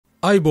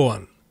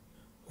අයිබෝවන්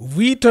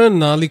වීටර්න්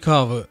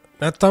නාලිකාව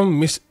නැත්තම්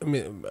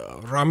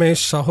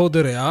රමේෂ්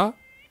සහෝදරයා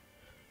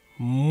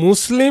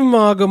මුස්ලිම්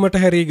ආගමට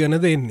හැරීගෙන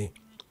දෙන්නේ.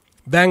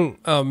 දැන්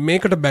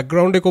මේකට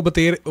බැක්ග්‍රවුන්ඩ් එක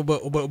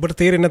ඔබට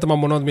තේරෙන්නේ නැත්නම්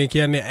මම මොනවද මේ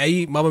කියන්නේ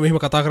ඇයි මම මෙහෙම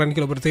කතා කරන්නේ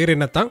කියලා ඔබට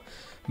තේරෙන්නේ නැත්නම්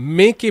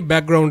මේකේ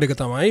බැක්ග්‍රවුන්ඩ් එක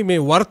තමයි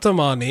මේ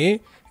වර්තමානයේ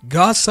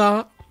ගාසා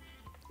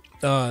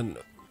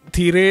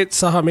තීරේ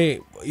සහ මේ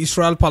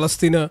ඊශ්‍රායල්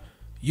පලස්තීන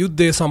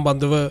යුද්ධය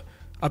සම්බන්ධව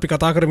අපි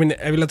කතා කරමින්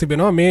ඇවිල්ලා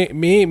තිබෙනවා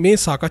මේ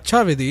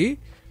සාකච්ඡාවේදී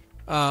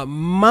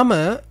මම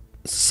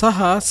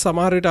සහ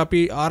සමහර විට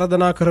අපි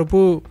ආරාධනා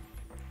කරපු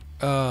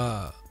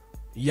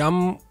යම්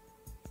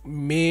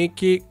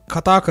මේකේ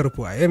කතා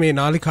කරපු අය මේ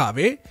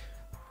නාලිකාවේ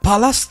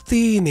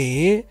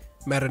පලස්තීනයේ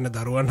මැරෙන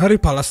දරුවන් හරි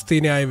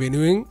පලස්තීන අය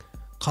වෙනුවෙන්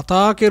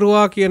කතා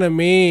කෙරුවා කියන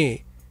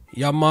මේ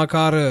යම්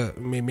ආකාර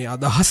මේ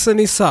අදහස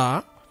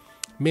නිසා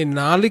මේ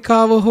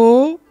නාලිකාව හෝ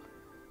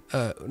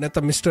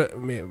නැත්නම් මිස්ටර්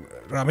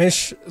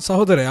රමේෂ්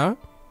සහෝදරයා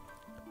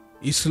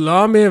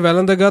ඉස්ලාමයේ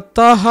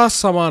වැළඳගත්තා හා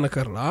සමාන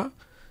කරලා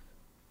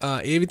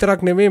ඒ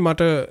විතරක් නෙමෙයි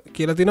මට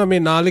කියලා තිනවා මේ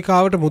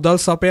නාලිකාවට මුදල්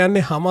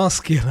සපයන්නේ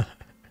හමාස් කියලා.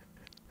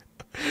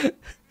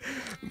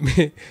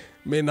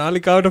 මේ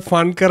නාලිකාවට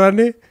ෆන්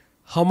කරන්නේ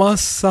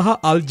හමාස් සහ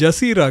අල්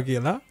ජසීරා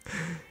කියලා.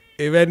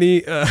 එවැනි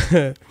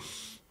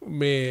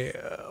මේ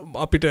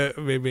අපිට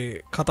මේ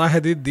කතා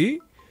හැදිද්දී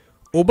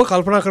ඔබ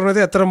කල්පනා කරනද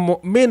ඇතර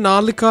මේ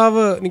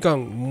නාලිකාව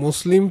නිකන්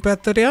මුස්ලිම්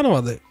පැත්තට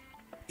යනවද?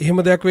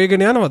 එහෙම දෙයක්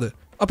වේගෙන යනවද?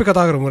 අපි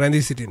කතා කරමු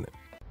රැඳී සිටින්න.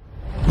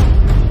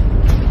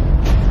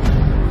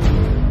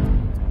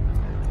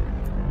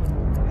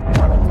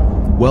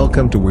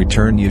 Welcome to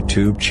Return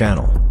YouTube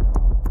channel.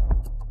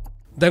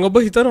 දැන් ඔබ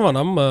හිතනවා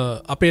නම්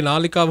අපේ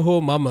නාලිකාව හෝ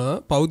මම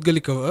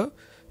පෞද්ගලිකව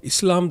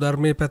ඉස්ලාම්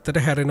ධර්මයේ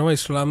පැත්තට හැරෙනවා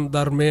ඉස්ලාම්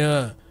ධර්මය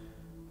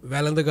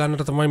වැළඳ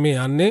ගන්නට තමයි මේ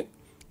යන්නේ.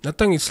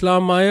 නැත්නම්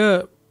ඉස්ලාම් අය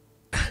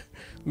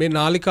මේ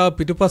නාලිකාව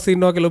පිටුපස්සේ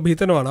ඉන්නවා කියලා ඔබ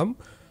හිතනවා නම්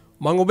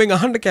මම ඔබෙන්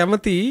අහන්න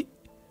කැමතියි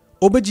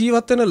ඔබ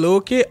ජීවත් වෙන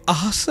ලෝකේ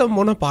අහස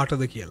මොන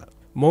පාටද කියලා.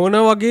 මොන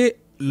වගේ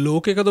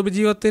ලෝකයකද ඔබ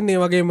ජීවත් වෙන්නේ?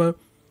 ඒ වගේම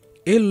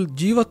ඒ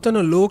ජීවත්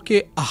වෙන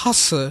ලෝකේ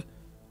අහස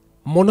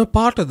මොන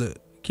පාටද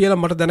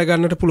කියලා මට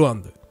දැනගන්නට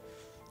පුළුවන්ද?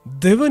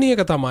 දෙවැනි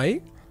එක තමයි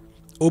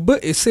ඔබ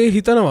එසේ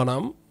හිතනවා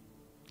නම්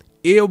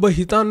ඒ ඔබ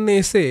හිතන්නේ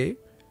එසේ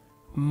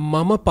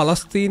මම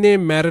පලස්තීනයේ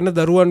මැරෙන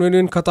දරුවන්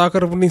වෙනුවෙන් කතා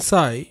කරපු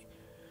නිසායි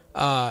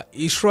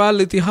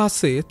ඊශ්‍රායල්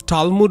ඉතිහාසයේ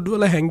ටල්මුඩ්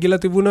වල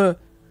හැංගිලා තිබුණ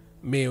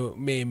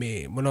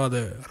මේ මොනවද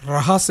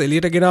රහස්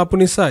එළියට ගෙන ආපු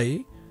නිසායි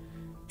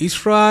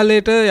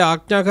ඊශ්‍රායලයට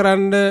යාඥා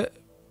කරන්න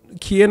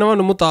කියනවා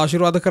නමුත්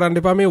ආශිර්වාද කරන්න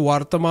එපා මේ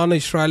වර්තමාන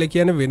ඊශ්‍රායල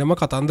කියන්නේ වෙනම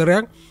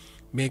කතන්දරයක්.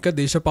 මේක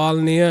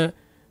දේශපාලනය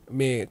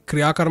මේ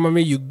ක්‍රියාකර්ම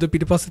මේ යුද්ධ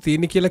පිටිපස්සේ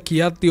තියෙන කියලා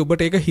කියද්දි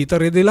ඔබට ඒක හිත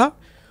රෙදෙලා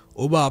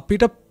ඔබ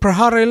අපිට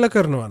ප්‍රහාර එල්ල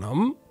කරනවා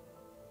නම්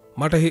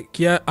මට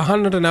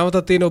අහන්නට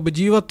නැවතත් තියෙන ඔබ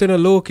ජීවත්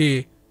වෙන ලෝකේ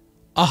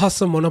අහස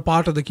මොන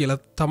පාටද කියලා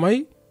තමයි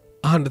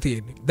අහන්න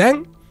තියෙන්නේ.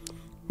 දැන්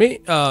මේ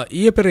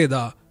ඊයේ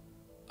පෙරේදා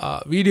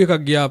වීඩියෝ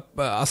එකක් ගියා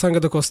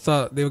අසංගත කොස්තා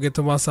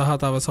දේවගෙතුමා සහ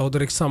තව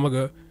සහෝදරෙක් සමග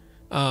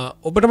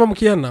ඔබට මම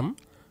කියන්නම්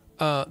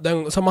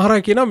දැන් සමහර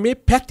අය කියනවා මේ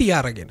පැති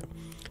අරගෙන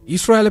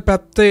ඊශ්‍රායල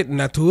පැත්තේ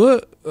නැතුව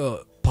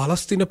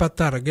පලස්තීන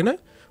පැත්ත අරගෙන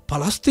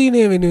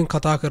පලස්තීනය වෙනුවෙන්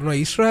කතා කරනවා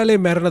ඊශ්‍රායලයේ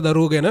මැරෙන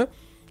දරුවෝ ගැන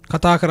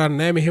කතා කරන්නේ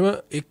නැහැ. මෙහෙම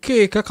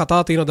එක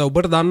කතා තියෙනවා.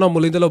 ඔබට දන්නවා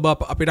මුලින් ඉඳලා ඔබ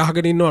අපිට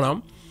අහගෙන ඉන්නවා නම්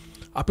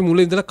අපි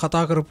මුලින් ඉඳලා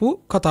කතා කරපු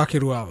කතා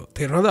කිරුවාව.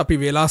 තේරෙනවද? අපි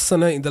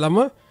වේලාස්සන ඉඳලම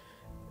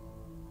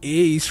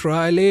ඒ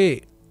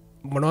ඊශ්‍රායලයේ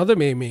මොනවද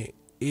මේ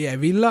ඒ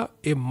ඇවිල්ලා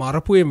ඒ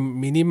මරපු ඒ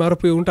මිනි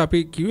මරපු උන්ට අපි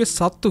කිව්වේ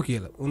සත්තු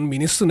කියලා. උන්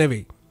මිනිස්සු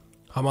නෙවෙයි.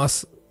 හමාස්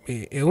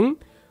මේ එවුන්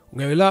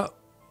උන්ගවිලා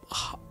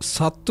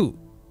සත්තු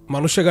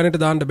මනුෂ්‍ය ගණයට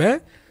දාන්න බෑ.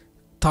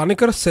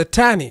 තනිකර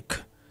සැටැනික්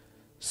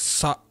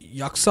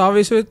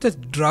යක්ෂාවේශ වෙච්ච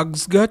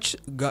ඩ්‍රග්ස්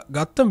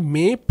ගත්ත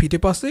මේ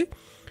පිටිපස්සේ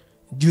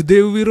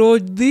ජුදෙව්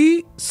විරෝධී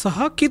සහ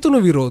කිතුණු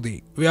විරෝධී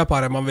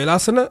ව්‍යාපාරය. මම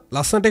වෙලාසන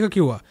ලස්සනට එක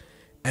කිව්වා.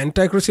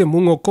 ඇන්ටයි ක්‍රිස්තියන්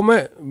මුන් ඔක්කොම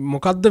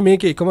මොකද්ද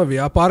මේකේ එකම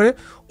ව්‍යාපාරය?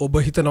 ඔබ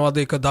හිතනවාද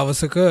එක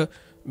දවසක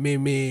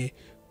මේ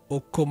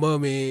ඔක්කොම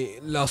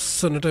මේ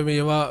ලස්සනට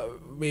මේවා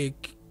මේ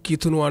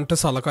කිතුණුවන්ට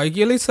සලකයි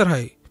කියලා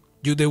ඉස්සරහයි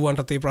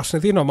ජුදෙව්වන්ට තේ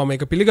ප්‍රශ්න තියෙනවා. මම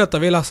ඒක පිළිගත්ත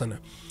වෙලාසන.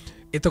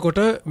 එතකොට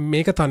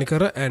මේක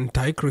තනිකර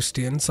ඇන්ටයි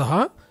ක්‍රිස්ටියන් සහ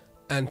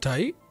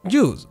ඇන්ටයි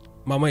ජූස්.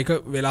 මම එක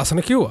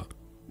වෙලාසන කිව්වා.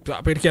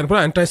 අපිට කියන්න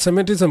පුළුවන් ඇන්ටයි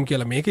සෙමිටිසම්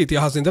කියලා. මේක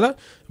ඉතිහාසෙ ඉඳලා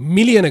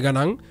මිලියන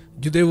ගණන්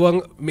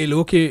ජුදෙව්වන් මේ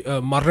ලෝකේ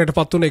මරණයට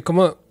පත් වුණ එකම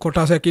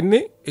කොටසක්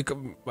ඉන්නේ. ඒක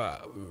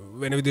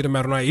වෙන විදිහට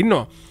මරණා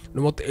ඉන්නවා.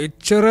 නමුත්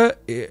එච්චර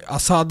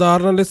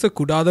අසාධාරණ ලෙස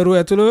කුඩා දරුවෝ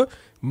ඇතුළු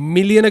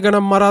මිලියන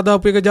ගණන් මරා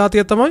දාපු එක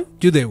ජාතිය තමයි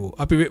ජුදෙව්වෝ.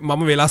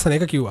 මම වෙලාසන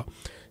එක කිව්වා.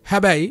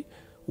 හැබැයි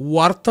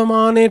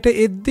වර්තමානයට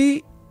එද්දී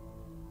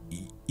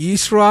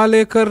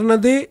ඊශ්‍රායලය කරන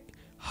දේ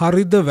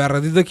හරිද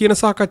වැරදිද කියන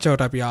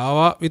සාකච්ඡාවට අපි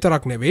ආවා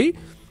විතරක් නෙවෙයි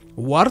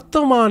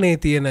වර්තමානයේ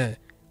තියෙන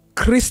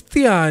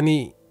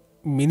ක්‍රිස්තියානි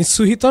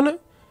මිනිස්සු හිතන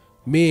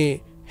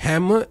මේ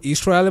හැම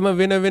ඊශ්‍රායලම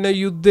වෙන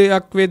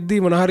යුද්ධයක්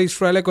වෙද්දී මොන හරි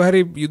ඊශ්‍රායලයක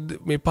හරි යුද්ධ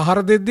මේ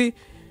පහර දෙද්දී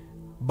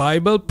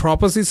බයිබල්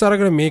ප්‍රොපසිස්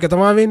අරගෙන මේක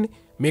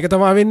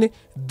තමයි වෙන්නේ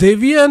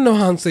දෙවියන්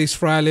වහන්සේ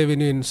ඊශ්‍රායලය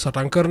වෙනුවෙන්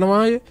සටන්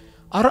කරනවාය.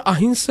 අර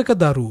අහිංසක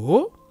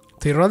දරුවෝ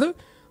තේරෙනවද?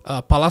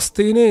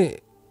 පලස්තීනේ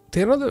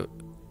තේරෙනවද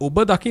ඔබ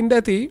දකින්න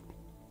ඇති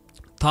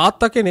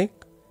තාත්තා කෙනෙක්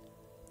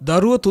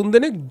දරුව 3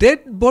 දෙනෙක්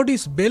ඩෙඩ්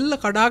බොඩිස් බෙල්ල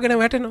කඩාගෙන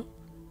වැටෙනවා.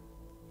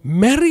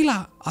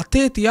 මැරිලා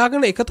අතේ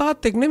තියාගෙන එක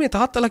තාත්තෙක් නෙමෙයි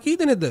තාත්තලා කී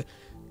දෙනෙක්ද?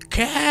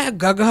 කෑ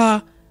ගගා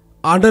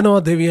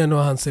අඬනවා දෙවියන්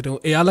වහන්සේට.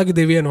 එයාලගේ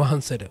දෙවියන්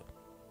වහන්සේට.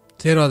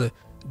 තේරෙනවද?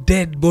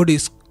 ඩෙඩ්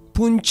බොඩිස්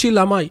පුංචි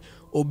ළමයි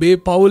ඔබේ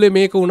පවුලේ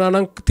මේක වුණා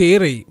නම්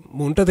තේරෙයි.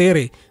 මුන්ට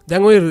තේරෙයි.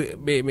 දැන් ඔය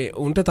මේ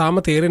උන්ට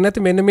තාම තේරෙන්නේ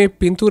නැති මෙන්න මේ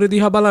පින්තූරෙ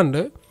දිහා බලන්න.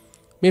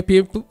 මේ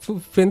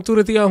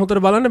පින්තූරෙ තියා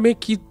හොඳට බලන්න මේ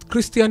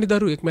ක්‍රිස්තියානි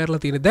දරුවෙක් මැරලා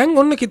තියෙන්නේ. දැන්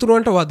ඔන්න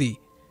කිතුරුවන්ට වදී.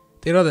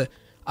 තේරෙනවද?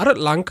 අර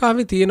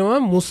ලංකාවේ තියෙනවා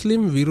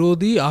මුස්ලිම්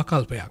විරෝධී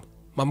ආකල්පයක්.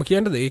 මම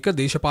කියන්නේ ඒක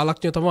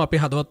දේශපාලඥයෝ තමයි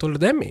අපේ හදවත්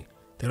වලට දැම්මේ.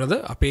 තේරෙනවද?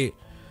 අපේ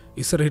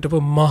ඉස්සර හිටපු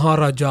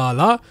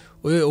මහරජාලා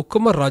ඔය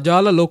ඔක්කොම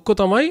රජාලා ලොක්කෝ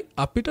තමයි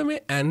අපිට මේ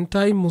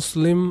ඇන්ටයි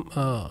මුස්ලිම්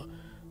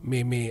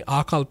මේ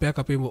ආකල්පයක්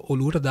අපේ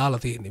ඔලුවට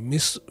දාලා තියෙන්නේ.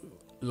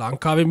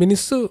 ලංකාවේ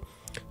මිනිස්සු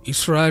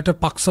ඉස්රායලට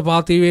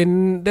පක්ෂපාතී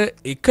වෙන්න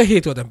එක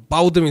හේතුව දැන්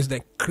බෞද්ධ මිනිස්සු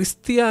දැන්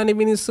ක්‍රිස්තියානි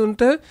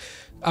මිනිස්සුන්ට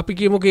අපි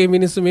කියමුකෝ මේ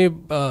මිනිස්සු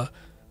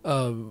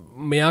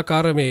මේ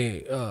ආකාර මේ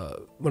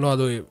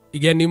මොනවද ඔය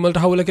ඉගැන්වීම්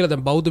වලට හවුල කියලා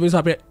දැන් බෞද්ධ මිනිස්සු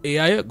අපේ ඒ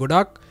අය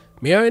ගොඩක්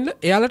මෙයා වෙන්න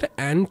එයාලට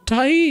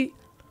ඇන්ටයි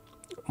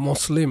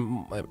මුස්ලිම්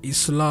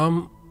ඉස්ලාම්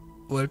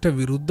වලට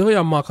විරුද්ධව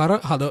යම් ආකාර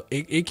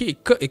ඒක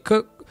එක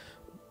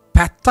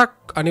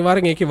පැත්තක්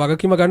අනිවාර්යෙන් ඒකේ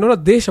වගකීම ගන්න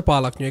ඕන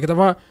දේශපාලඥයෝ. ඒක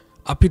තමයි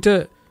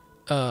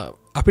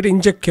අපිට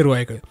ඉන්ජෙක්ට් කරුවා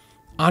ඒක.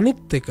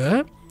 අනිත් එක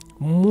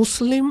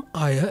මුස්ලිම්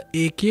අය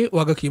ඒකේ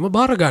වගකීම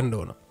බාර ගන්න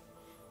ඕන.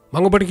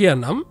 මම ඔබට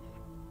කියන්නම්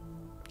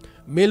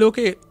මේ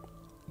ලෝකේ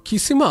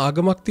කිසිම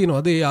ආගමක්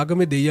තියනවද ඒ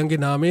ආගමේ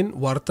දෙයියන්ගේ නාමයෙන්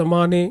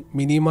වර්තමානයේ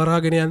මිනි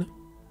මරාගෙන යන?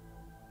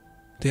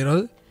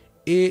 තේරෙනවද?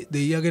 ඒ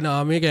දෙයියගේ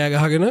නාමයේ කෑ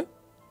ගහගෙන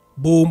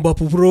බෝම්බ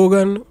පුපුරව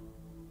ගන්න.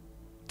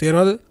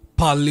 තේරෙනවද?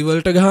 පල්ලි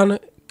වලට ගහන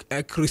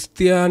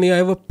ක්‍රිස්තියානි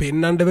අයව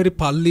පෙන්නන්න බැරි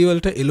පල්ලි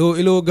වලට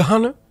එලෝ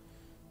ගහන.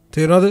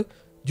 තේරෙනවද?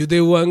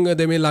 ජුදෙව්වන්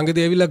මේ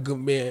ළඟදී ඇවිල්ලා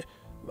මේ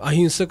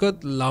අහිංසක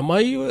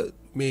ළමයි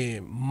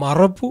මේ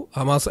මරපු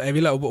හමාස්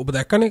ඇවිල්ලා ඔබ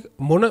දැක්කනේ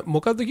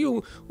මොකද්ද කිව්ව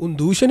උන්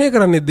දූෂණය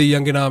කරන්නේ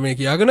දෙයියන්ගේ නාමය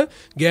කියාගෙන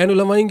ගෑනු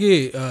ළමයින්ගේ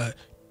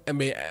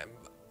මේ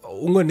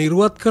උංග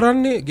නිර්වත්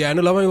කරන්නේ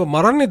ගෑනු ළමයිව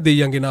මරන්නේ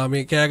දෙයියන්ගේ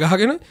නාමයේ කෑ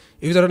ගහගෙන.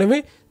 ඒ විතර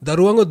නෙමෙයි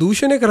දරුවන්ව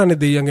දූෂණය කරන්නේ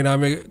දෙයියන්ගේ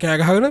නාමයේ කෑ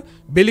ගහගෙන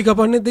බෙලි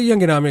කපන්නේ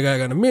දෙයියන්ගේ නාමයේ කෑ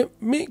ගහගෙන.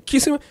 මේ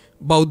කිසිම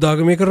බෞද්ධ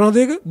ආගමේ කරනවද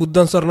ඒක?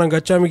 බුද්ධං සරණං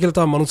ගච්ඡාමි කියලා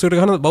තමයි මනුස්සයෙකුට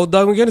ගහන බෞද්ධ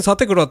ආගම කියන්නේ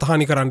සතෙකුටවත්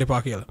හානි කරන්න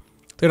එපා කියලා.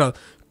 තේරෙනවද?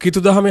 කිතු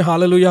දහමේ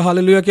හාලෙලූයා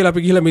හාලෙලූයා කියලා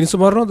අපි ගිහලා මිනිස්සු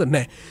මරනවද?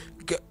 නැහැ.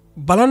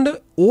 බලන්න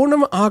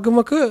ඕනම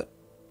ආගමක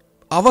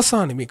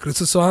අවසානයේ මේ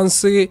ක්‍රිස්තුස්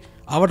වහන්සේ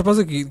ආවට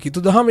පස්සේ කිතු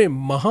දහමේ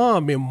මහා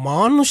මේ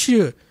මානුෂ්‍ය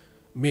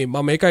මේ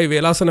මම එකයි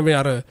වේලාසන මේ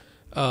අර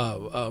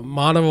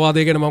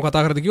මානවවාදය ගැන මම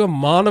කතා කරද්දී කිව්වා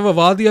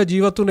මානවවාදියා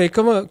ජීවත් වුණ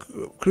එකම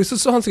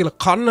ක්‍රිස්තුස් වහන්සේ කියලා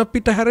කන්න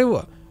පිට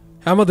හැරෙව්වා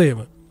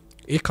හැමදේම.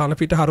 ඒ කන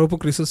පිට හරවපු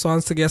ක්‍රිස්තුස්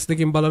වහන්සේගේ ඇස්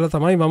දෙකෙන් බලලා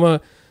තමයි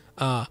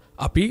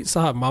අපි සහ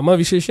මම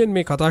විශේෂයෙන්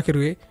මේ කතා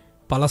කරුවේ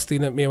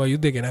පලස්තීන මේවා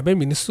යුද්ධය ගැන.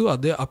 හැබැයි මිනිස්සු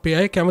අද අපේ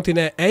අය කැමති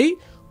නෑ. ඇයි?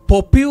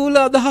 පොපියුලර්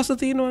අදහස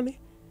තියෙනවනේ.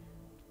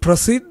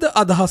 ප්‍රසිද්ධ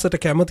අදහසට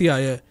කැමති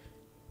අය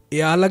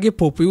එයාලගේ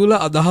පොපියුලර්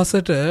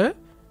අදහසට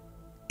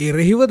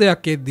එරෙහිව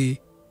දෙයක් එද්දී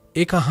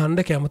ඒක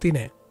අහන්න කැමති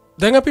නෑ.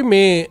 දැන් අපි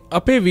මේ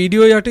අපේ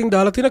වීඩියෝ යටින්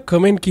දාලා තියෙන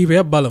කමෙන්ට්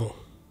කීපයක් බලමු.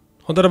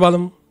 හොඳට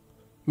බලමු.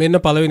 මෙන්න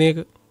පළවෙනි එක.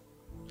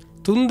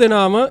 තුන්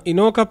දෙනාම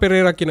ඉනෝක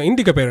පෙරේරා කියන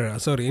ඉන්දික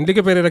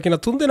පෙරේරා කියන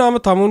තුන් දෙනාම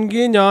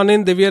තමුන්ගේ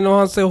ඥාණයෙන් දෙවියන්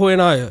වහන්සේ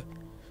හොයන අය.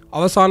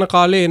 අවසාන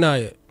කාලේ එන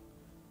අය.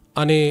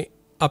 අනේ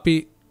අපි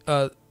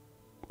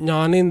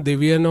ඥාණයෙන්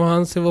දෙවියන්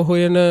වහන්සේව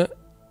හොයන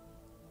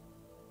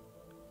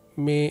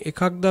මේ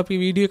එකක්ද අපි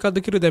වීඩියෝ එකක්ද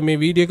කිරුවේ? දැන් මේ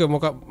වීඩියෝ එක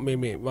මොකක්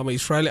මේ මම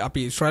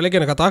ඉස්රායල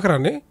ගැන කතා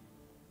කරන්නේ.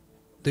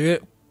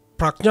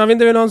 ප්‍රඥාවෙන්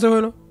දෙවියන් වහන්සේ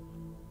හොයනවා.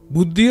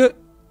 බුද්ධිය.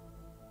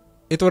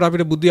 ඒතකොට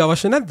අපිට බුද්ධිය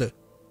අවශ්‍ය නැද්ද?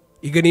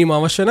 ඉගෙනීම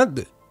අවශ්‍ය නැද්ද?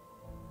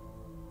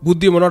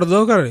 බුද්ධිය මොනවටද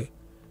උදව් කරන්නේ?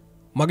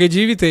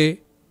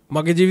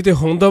 මගේ ජීවිතේ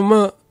හොඳම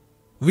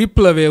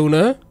විප්ලවය වුණ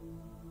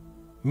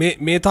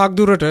මේ තාක්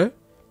දුරට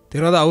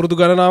තේරෙනවද? අවුරුදු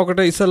ගණනාවකට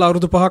ඉස්සෙල්ලා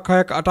අවුරුදු 5ක්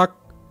 6ක් 8ක්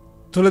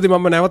තුලදී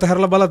මම නැවත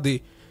හැරලා බලද්දී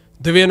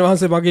දෙවියන්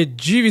වහන්සේ මගේ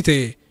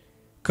ජීවිතේ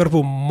කරපු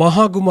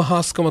මහගු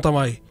මහස්කම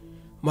තමයි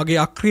මගේ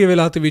අක්‍රිය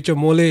වෙලා තිබිච්ච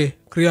මොලේ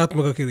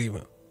ක්‍රියාත්මක කිරීම.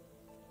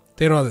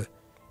 තේරෙනවද?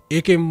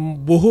 ඒකෙන්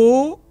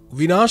බොහෝ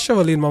විනාශ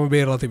වලින් මම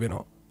බේරලා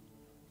තිබෙනවා.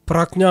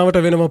 ප්‍රඥාවට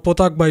වෙනම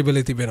පොතක්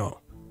බයිබලේ තිබෙනවා.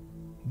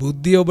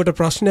 බුද්ධිය ඔබට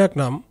ප්‍රශ්නයක්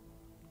නම්,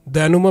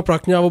 දැනුම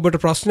ප්‍රඥාව ඔබට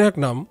ප්‍රශ්නයක්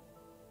නම්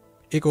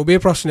ඒක ඔබේ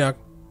ප්‍රශ්නයක්,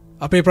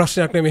 අපේ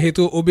ප්‍රශ්නයක් නෙමෙයි.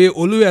 හේතුව ඔබේ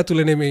ඔළුවේ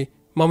ඇතුලේ නෙමෙයි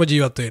මම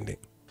ජීවත් වෙන්නේ.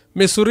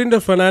 මේ සුරින්ඩර්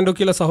ෆර්නෑන්ඩෝ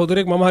කියලා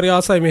සහෝදරයෙක් මම හරි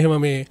ආසයි මෙහෙම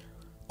මේ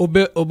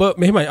ඔබ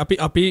මෙහෙමයි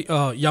අපි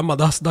යම්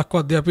අදහස්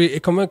දක්වද්දී අපි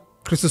එකම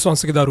ක්‍රිස්තුස්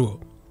වහන්සේගේ දරුවෝ.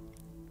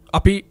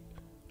 අපි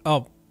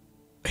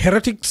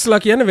හෙරටික්ස්ලා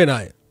කියන වෙන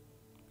අය.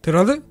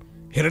 තේරෙනවද?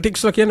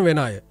 හෙරටික්ස්ලා කියන වෙන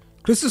අය.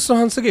 ක්‍රිස්තුස්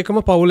වහන්සේගේ එකම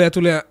පවුල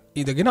ඇතුලේ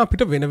ඉඳගෙන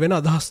අපිට වෙන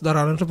අදහස්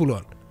දරන්නට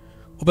පුළුවන්.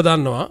 ඔබ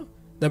දන්නවා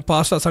දැන්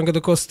පාස්ටර්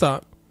සංගත කොස්තා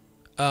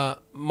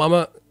මම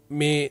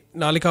මේ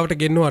නාලිකාවට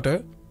ගෙන්නුවට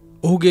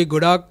ඔහුගේ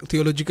ගොඩාක්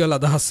තියොලොජිකල්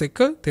අදහස් එක්ක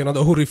තේරෙනවද?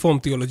 ඔහු රිෆෝම්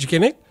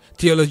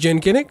තියොලොජියන්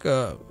කෙනෙක්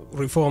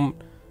රිෆෝම්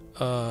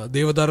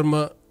දේවධර්ම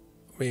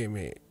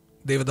මේ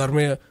දේව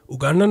ධර්මය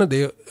උගන්නන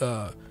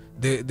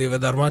දේව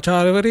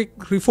ධර්මාචාර්යවරයෙක්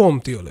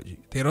රිෆෝම් තියෝලොජි.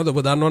 තේරෙනවද? ඔබ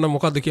දන්නවනම්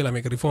මොකද්ද කියලා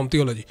මේක රිෆෝම්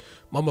තියෝලොජි.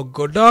 මම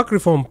ගොඩාක්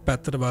රිෆෝම්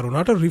පැත්තට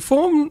බරුණාට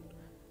රිෆෝම්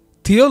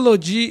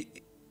තියෝලොජි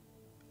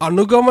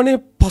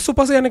අනුගමනයේ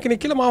පසුපස යන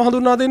කෙනෙක් කියලා මාව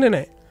හඳුන්වා දෙන්නේ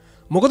නැහැ.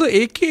 මොකද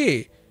ඒකේ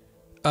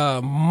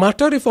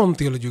මට රිෆෝම්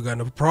තියෝලොජි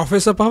ගන්න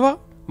ප්‍රොෆෙසර් පවා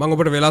මම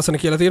ඔබට වෙලාසන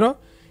කියලා තියෙනවා.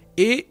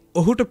 ඒ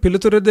ඔහුට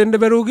පිළිතුර දෙන්න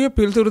බැරුවගේ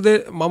පිළිතුර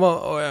මම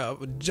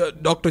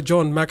ඩොක්ටර්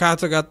ජෝන්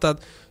මැකාත ගත්තත්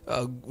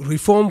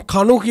රිෆෝම්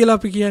කණු කියලා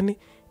අපි කියන්නේ.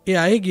 ඒ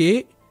අයගේ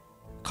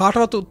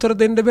කාටවත් උත්තර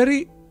දෙන්න බැරි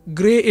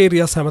ග්‍රේ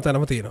ඒරියාස්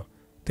හැමතැනම තියෙනවා.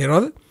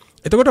 තේරෙනවද?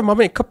 එතකොට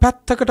මම එක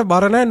පැත්තකට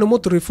බර නැහැ.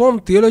 නමුත්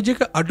රිෆෝම් තියෝලොජි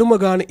එක අඩුම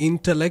ගානේ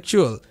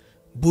ඉන්ටෙලෙක්චුවල්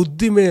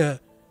බුද්ධිමය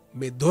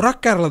මේ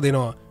දොරක් කරලා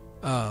දෙනවා.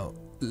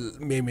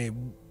 මේ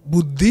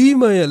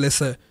බුද්ධීමය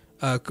ලෙස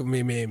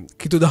මේ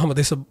කිතු දහම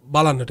දෙස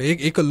බලන්නට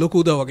ඒක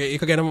ලොකුද වගේ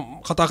ඒක ගැන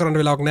කතා කරන්න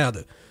වෙලාවක් නෑද.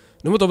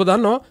 නමුත් ඔබ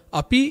දන්නවා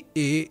අපි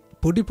ඒ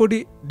පොඩි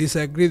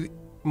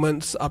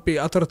ඩිසැග්‍රීමන්ට්ස් අපි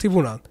අතර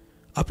තිබුණත්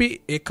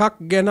අපි එකක්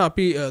ගැන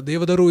අපි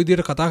දේවදරු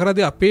විදියට කතා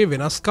කරද්දී අපේ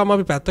වෙනස්කම්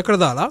අපි පැත්තකට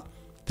දාලා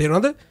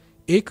තේරෙනවද?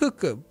 ඒක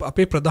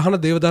අපේ ප්‍රධාන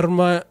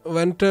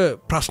දේවධර්මයන්ට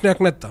ප්‍රශ්නයක්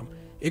නැත්තම්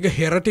ඒක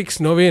හෙරටික්ස්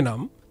නොවේ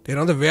නම්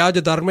තේරෙනවද?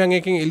 ව්‍යාජ ධර්මයන්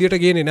එකකින් එළියට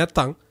ගේන්නේ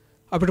නැත්තම්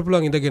අපිට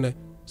පුළුවන් ඉඳගෙන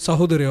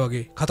සහෝදරයෝ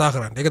වගේ කතා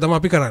කරන්න. ඒක තමයි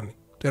අපි කරන්නේ.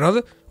 තේරෙනවද?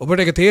 ඔබට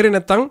ඒක තේරෙන්නේ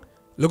නැත්තම්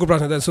ලොකු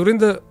ප්‍රශ්නයක්. දැන්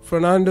සුරින්ද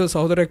ෆර්නාන්ඩෝ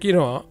සහෝදරයා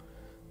කියනවා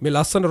මේ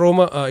ලස්සන රෝම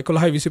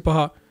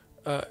 11:25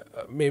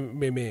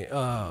 මේ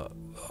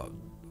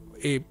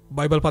ඒ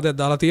බයිබල් පදයක්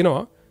දාලා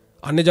තියෙනවා.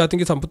 අන්‍ය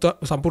ජාතින්ගේ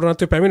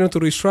සම්පූර්ණත්වය පැමිණෙන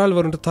තුරු ඊශ්‍රායල්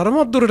වරුන්ට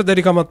තරමක් දුරට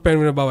දැඩිකමක්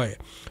පැමිණෙන බවයි.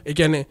 ඒ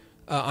කියන්නේ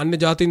අන්‍ය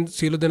ජාතින්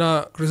සියලු දෙනා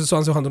ක්‍රිස්තුස්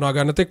වහන්සේ හඳුනා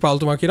ගන්න තෙක්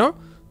පෞල්තුමා කියනවා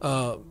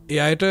ඒ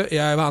අයට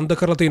එයාව අන්ධ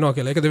කරලා තියෙනවා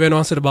කියලා. ඒක දෙවියන්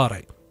වහන්සේට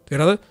බාරයි.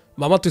 තේරෙනවද?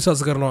 මමත්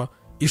විශ්වාස කරනවා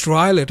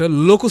ඊශ්‍රායලට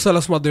ලොකු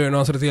සලස්මක් දෙවියන්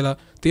වහන්සේට තියලා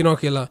තියෙනවා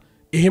කියලා.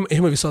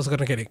 එහෙම විශ්වාස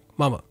කරන කෙනෙක්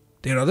මම.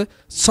 තේරෙනවද?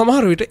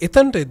 සමහර විට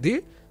එතනට එද්දී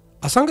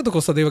අසංගත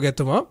කොස්ස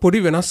දේවගැතුමා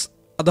පොඩි වෙනස්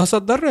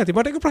අදහසක් දරන ඇති.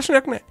 මට ඒක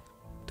ප්‍රශ්නයක් නැහැ.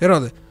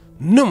 තේරෙනවද?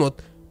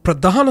 නමුත්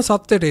ප්‍රධාන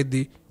සත්‍යයට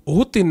එද්දී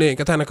ඔහුත් ඉන්නේ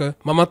එක තැනක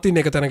මමත්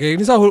ඉන්නේ එක තැනක. ඒ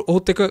නිසා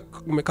ඔහුත් එක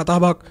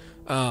කතාබහක්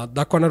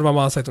දක්වන්නට මම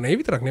ආසයි තුනේ. ඒ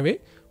විතරක් නෙවෙයි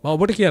මම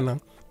ඔබට කියන්නම්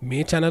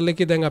මේ channel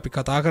එකේ දැන් අපි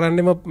කතා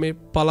කරන්නේම මේ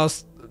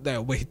දැන්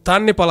ඔබ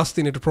හිතන්නේ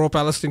පලස්තීනට ප්‍රෝ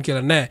පැලස්තීන්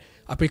කියලා නෑ.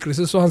 අපි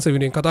ක්‍රිස්තුස් වහන්සේ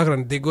වෙනුවෙන් කතා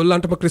කරන්නේ.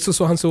 දෙගොල්ලන්ටම ක්‍රිස්තුස්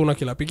වහන්සේ වුණා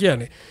කියලා අපි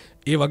කියන්නේ.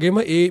 ඒ වගේම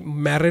ඒ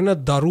මැරෙන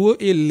දරුවෝ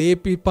ඒ ලේ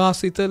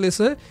පිපාසිත ලෙස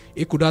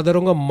ඒ කුඩා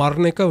දරුවන්ගේ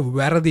මරණ එක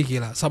වැරදි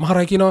කියලා. සමහර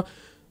අය කියනවා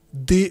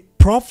the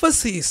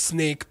prophecy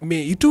snake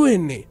මේ ඉටු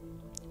වෙන්නේ.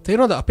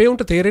 තේරෙනවද? අපේ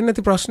උන්ට තේරෙන්නේ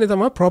නැති ප්‍රශ්නේ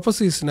තමයි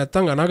prophecies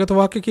නැත්තම් අනාගත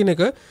වාක්‍ය කියන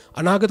එක.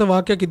 අනාගත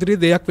වාක්‍යයක්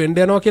ඉදිරියේ දෙයක් වෙන්න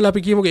යනවා කියලා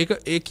අපි කියමුකෝ. ඒක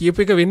ඒ කියප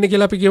එක වෙන්නේ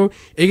කියලා අපි කියමු.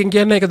 ඒකෙන්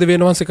කියන්නේ ඒක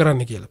දෙවියන් වහන්සේ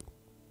කරන්නේ කියලා.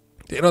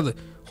 තේරෙනවද?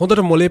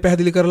 හොඳට මොලේ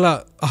පැහැදිලි කරලා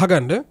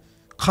අහගන්න,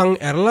 කන්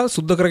ඇරලා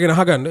සුද්ධ කරගෙන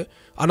අහගන්න.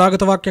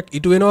 අනාගත වාක්‍යයක්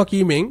ඉටු වෙනවා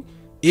කීමෙන්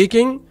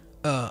ඒකෙන්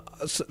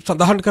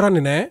සඳහන්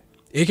කරන්නේ නැහැ.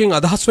 ඒකෙන්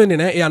අදහස් වෙන්නේ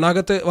නැහැ. ඒ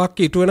අනාගත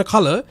වාක්‍ය ඉටු වෙන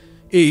කල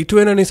ඒ ඉටු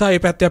වෙන නිසා ඒ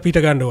පැත්තේ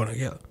අපිට ගන්න ඕන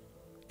කියලා.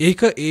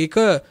 ඒක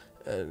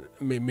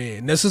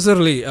මේ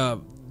necessarily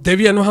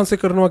දෙවියන් වහන්සේ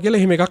කරනවා කියලා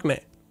එහෙම එකක්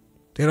නැහැ.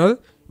 තේරෙනවද?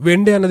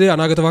 වෙන්න යන දේ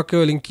අනාගත වාක්‍ය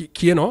වලින්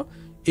කියනවා.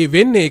 ඒ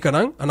වෙන්නේ ඒක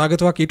නම්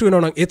අනාගත වාක්‍ය ඉටු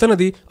වෙනවා නම්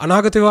එතනදී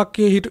අනාගත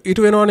වාක්‍ය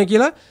ඉටු වෙනවනේ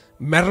කියලා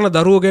මරණ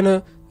දරුවෝ ගැන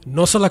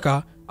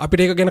නොසලකා අපිට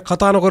ඒක ගැන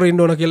කතා නොකර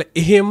ඉන්න ඕන කියලා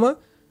එහෙම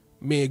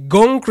මේ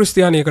ගොන්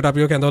ක්‍රිස්තියානියකට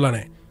අපිව කැඳවලා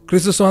නැහැ.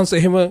 ක්‍රිස්තුස් වහන්සේ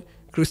එහෙම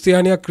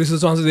ක්‍රිස්තියානියක්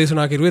ක්‍රිස්තුස් වහන්සේ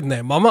දේශනා කරුවෙත්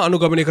නැහැ. මම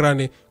අනුගමනය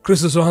කරන්නේ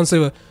ක්‍රිස්තුස්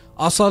වහන්සේව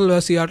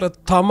අසල්වැසියාට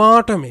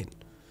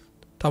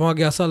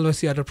තමාගේ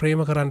අසල්වැසියාට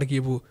ප්‍රේම කරන්න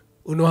කියපු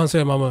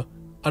උන්වහන්සේ මම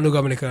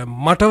අනුගමනය කරන්නේ.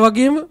 මට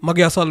වගේම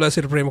මගේ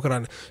අසල්වැසියට ප්‍රේම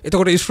කරන්න.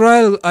 එතකොට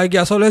ඊශ්‍රායල්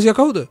අයගේ අසල්වැසියා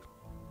කවුද?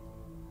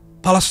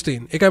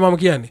 පලස්තීන්. ඒකයි මම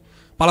කියන්නේ.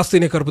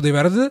 පලස්තීනය කරපු දේ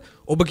වැරදිද?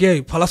 ඔබ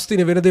කියයි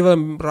පලස්තීනය වෙන දේවල්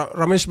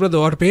රමේෂ් බ්‍රදර්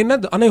ඔයාලට පේන්නේ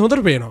නැද්ද? අනේ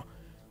හොඳට පේනවා.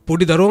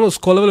 පොඩි දරුවෝ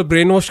ස්කෝලවල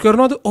බ්‍රේන් වොෂ්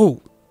කරනවද? ඔව්.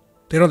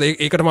 තේරෙනවද?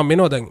 ඒකට මම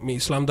මෙනවා දැන් මේ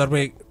ඉස්ලාම්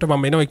ධර්මයට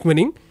මම මෙනවා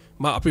ඉක්මනින්.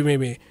 අපි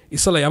මේ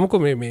ඉස්සලා යමුකෝ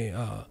මේ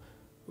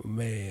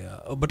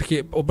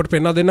ඔබට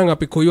පෙන්වා දෙන්නම්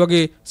අපි කොයි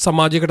වගේ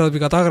සමාජයකට අපි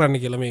කතා කරන්න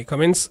කියලා. මේ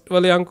කමෙන්ට්ස්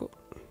වල යන්කෝ.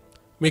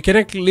 මේ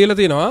කෙනෙක් ලියලා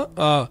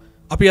තියෙනවා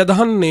අපි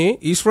අදහන්නේ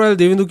ඊශ්‍රායල්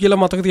දෙවිඳු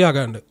කියලා මතක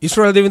තියාගන්න.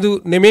 ඊශ්‍රායල් දෙවිඳු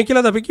නෙමෙයි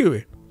කියලාද අපි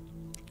කිව්වේ?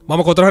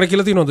 මම කොතන හරි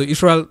කියලා තියෙනවද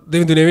ඊශ්‍රායල්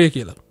දෙවිඳු නෙවෙයි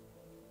කියලා?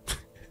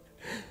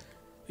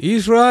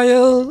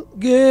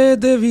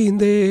 ඊශ්‍රායල්ගේ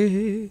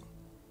දෙවිඳේ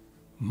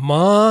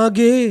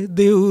මාගේ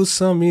දෙව්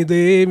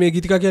සමිදේ මේ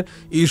ගීතිකා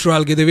කියන්නේ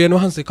ඊශ්‍රායල්ගේ දෙවියන්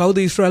වහන්සේ. කවුද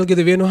ඊශ්‍රායල්ගේ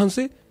දෙවියන්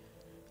වහන්සේ?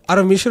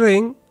 අර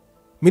මිශ්‍රයෙන්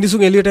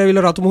මිනිසුන් එළියට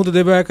ඇවිල්ලා රතු මුහුද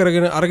දෙබෑ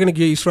කරගෙන අරගෙන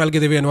ගිය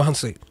ඊශ්‍රායල්ගේ දෙවියන්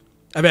වහන්සේ.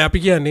 හැබැයි අපි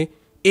කියන්නේ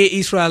ඒ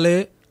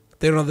ඊශ්‍රායලයේ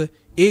තේරෙනවද?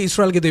 ඒ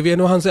ඊශ්‍රායල්ගේ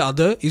දෙවියන් වහන්සේ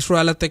අද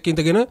ඊශ්‍රායලත් එක්ක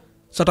ඉඳගෙන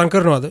සටන්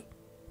කරනවද?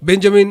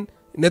 බෙන්ජමින්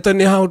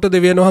නෙතන්යාහුට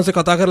දෙවියන් වහන්සේ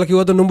කතා කරලා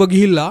කිව්වද නුඹ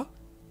ගිහිල්ලා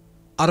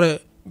අර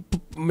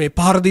මේ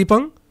පහර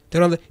දීපන්?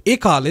 තේරෙනවද? ඒ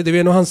කාලේ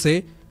දෙවියන් වහන්සේ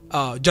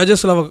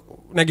ජජස්ලව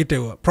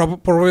නැගිටෙව්වා.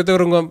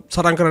 ප්‍රොෆෙටවරුන්ව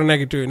සටන් කරන්න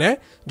නැගිටුවේ නෑ.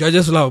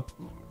 ජජස්ලව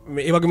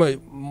ඒ වගේම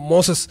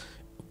මොසස්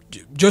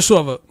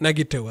ජොෂුවව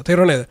නැගිටෙව්වා.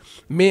 තේරුණාද?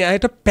 මේ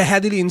අයට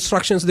පැහැදිලි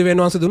ඉන්ස්ට්‍රක්ෂන්ස් දෙවියන්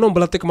වහන්සේ දුන්නා.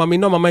 උඹලත් එක්ක මම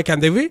ඉන්නවා මමයි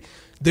කැඳෙවි.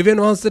 දෙවියන්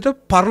වහන්සේට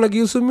පරණ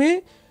ගිවිසුමේ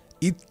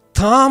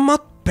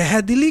ඉතාමත්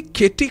පැහැදිලි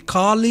කෙටි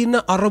කාලීන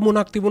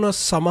අරමුණක් තිබුණ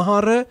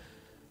සමහර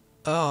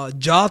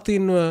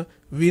ජාතින්ව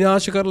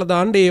විනාශ කරලා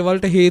දාන්න ඒ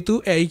වලට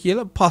හේතු ඇයි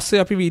කියලා පස්සේ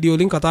අපි වීඩියෝ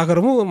වලින් කතා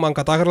කරමු. මම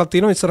කතා කරලා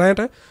තියෙනවා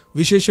ඉස්සරහට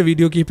විශේෂ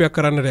වීඩියෝ කීපයක්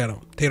කරන්නට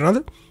යනවා.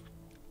 තේරෙනවද?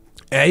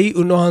 ඇයි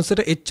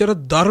උන්වහන්සේට එච්චර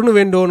දරුණු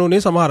වෙන්න ඕන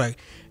උනේ සමහර අය.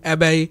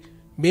 හැබැයි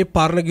මේ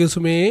පරණ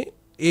ගිවිසුමේ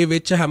ඒ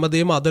වෙච්ච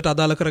හැමදේම අදට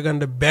අදාළ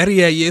කරගන්න බැරි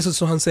ඇයි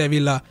යේසුස් වහන්සේ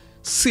ඇවිල්ලා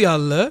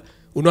සියල්ල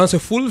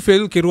උන්වහන්සේ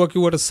ෆුල්ෆිල් කෙරුවා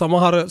කිව්වට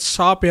සමහර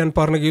ශාපයන්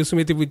පරණ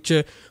ගිවිසුමේ තිබිච්ච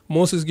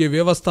මෝසස්ගේ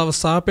ව්‍යවස්ථාව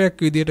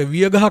ශාපයක් විදියට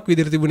වියගහක්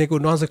විදියට තිබුණ එක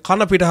උන්වහන්සේ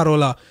කන පිට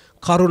හරවලා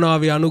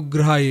කරුණාවේ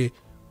අනුග්‍රහයේ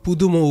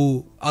පුදුම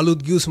වූ අලුත්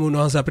ගිවිසුම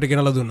උන්වහන්සේ අපිට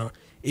ගෙනලා දුන්නා.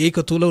 ඒක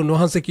තුල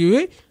උන්වහන්සේ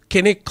කිව්වේ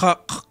කෙනෙක්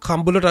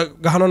කම්බුලට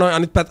ගහනවා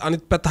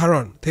අනිත් පැත්ත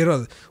හරවන්න.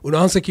 තේරෙනවද?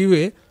 උන්වහන්සේ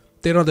කිව්වේ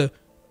තේරෙනවද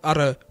අර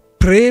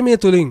ප්‍රේමය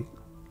තුලින්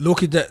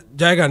ලෝකෙ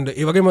ජය ගන්න.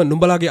 ඒ වගේම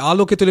නුඹලාගේ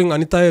ආලෝකය තුලින්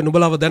අනිත් අය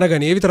නුඹලාව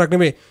දැනගනි. ඒ විතරක්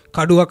නෙමෙයි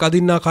කඩුවක්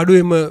අදින්නා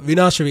කඩුවෙම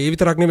විනාශ වේ. ඒ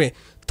විතරක් නෙමෙයි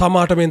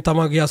තමාට මෙන්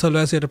තමාගේ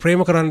අසල්වැසියට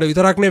ප්‍රේම කරන්න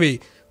විතරක් නෙවෙයි.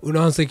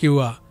 උන්වහන්සේ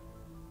කිව්වා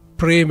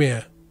ප්‍රේමය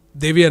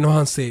දෙවියන්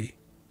වහන්සේ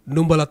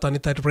නුඹලත්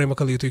අනිත් අයට ප්‍රේම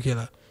කළ යුතුයි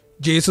කියලා.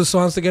 ජේසුස්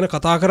වහන්සේ ගැන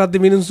කතා කරද්දි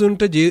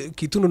මිනිසුන්ට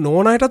කිතුණු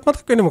නෝනායටත්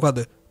මතක් වෙන්නේ මොකද්ද?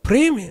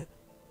 ප්‍රේමය.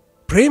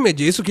 ප්‍රේමය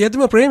ජේසු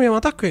කියද්දිම ප්‍රේමය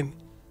මතක් වෙන්නේ.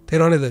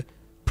 තේරෙනවද නේද?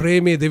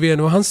 ප්‍රේමයේ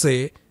දෙවියන්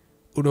වහන්සේ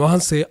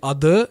උන්වහන්සේ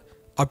අද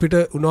අපිට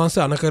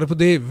උන්වහන්සේ අනකරපු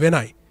දේ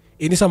වෙනයි.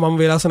 ඒ නිසා මම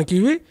වේලාසන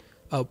කිව්වේ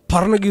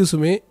පරණ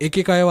ගිවිසුමේ එක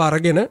එක අයව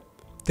අරගෙන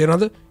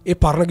තේරෙනවද? ඒ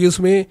පරණ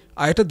ගිවිසුමේ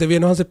අයට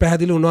දෙවියන් වහන්සේ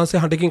පැහැදිලි උන්වහන්සේ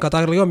හඬකින්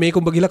කතා කරලා කිව්වා මේක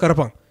උඹ ගිහලා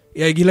කරපන්.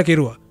 එයා ගිහලා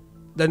කෙරුවා.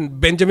 දැන්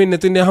බෙන්ජමින්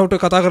නෙතන්යාහුට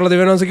කතා කරලා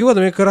දෙවියන් වහන්සේ කිව්වද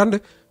මේක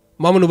කරන්න?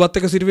 මම නුඹත්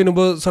එක්ක සිටුවේ නුඹ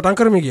සටන්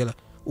කරමි කියලා.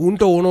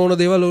 උන්ට ඕන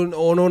දේවල්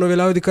ඕන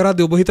වෙලාවෙදි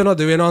කරද්දී ඔබ හිතනවා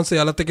දෙවියන් වහන්සේ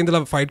යාලත් එක්ක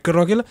ඉඳලා ෆයිට්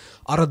කරනවා කියලා.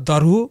 අර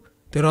දරුවෝ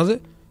තේරෙනවද?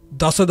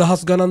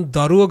 දසදහස් ගණන්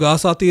දරුවෝ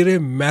ගාසා තීරේ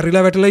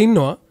මැරිලා වැටලා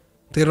ඉන්නවා.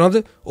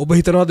 තේරෙනවද? ඔබ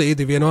හිතනවාද ඒ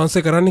දෙවියන්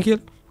වහන්සේ කරන්න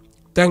කියලා?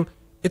 දැන්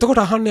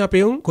එතකොට අහන්නේ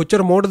අපේ උන්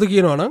කොච්චර මෝඩද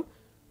කියනවා නම්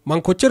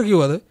මං කොච්චර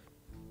කිව්වද?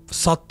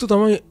 සත්තු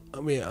තමයි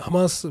මේ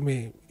හමාස්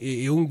මේ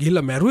ඒ උන්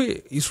ගිහිල්ලා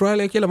මැරුවේ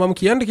ඊශ්‍රායලය කියලා මම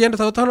කියන්න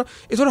තව තහන.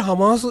 ඒතර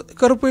හමාස්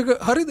කරපු එක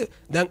හරිද?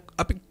 දැන්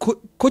අපි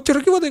කොච්චර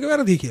කිව්වද ඒක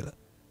වැරදි කියලා?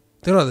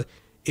 තේරෙනවද?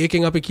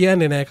 ඒකෙන් අපි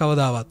කියන්නේ නැහැ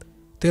කවදාවත්.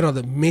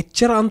 තේරෙනවද?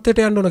 මෙච්චර අන්තයට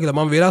යන්න ඕන කියලා.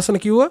 මම වේලාසන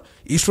කිව්වා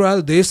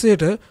ඊශ්‍රායල්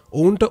දේශයට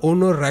ඔවුන්ට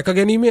ඕන රැක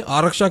ගැනීමේ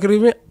ආරක්ෂා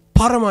කිරීමේ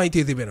පරම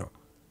අයිතිය තිබෙනවා.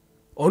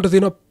 ඔවුන්ට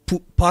තියෙන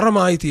පරම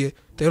අයිතිය.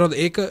 තේරෙනවද?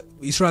 ඒක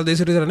ඊශ්‍රායල්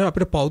දේශයට විතර නෙවෙයි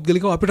අපිට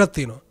පෞද්ගලිකව අපිටත්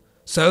තියෙනවා.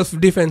 self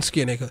defense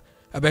කියන එක.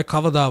 හැබැයි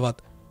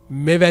කවදාවත්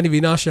මෙවැනි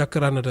විනාශයක්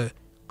කරන්නට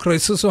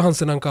ක්‍රිස්තුස්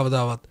වහන්සේ නම්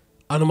කවදාවත්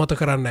අනුමත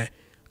කරන්නේ නැහැ.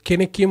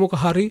 කෙනෙක් කියමුක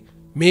හරි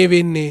මේ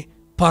වෙන්නේ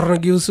පරණ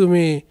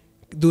ගිවිසුමේ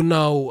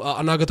දුන්නා වූ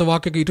අනාගත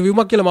වාක්‍යයක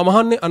ඉටුවීමක් කියලා මම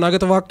අහන්නේ.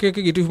 අනාගත වාක්‍යයක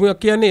ඉටුවීමක්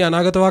කියන්නේ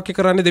අනාගත වාක්‍ය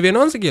කරන්නේ දෙවියන්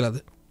වහන්සේ කියලාද?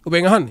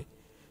 ඔබෙන් අහන්නේ.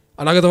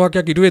 අනාගත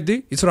වාක්‍යයක්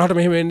ඉටුවෙද්දී ඉස්සරහට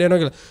මෙහෙම එන්න යනවා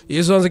කියලා.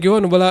 යේසුස් වහන්සේ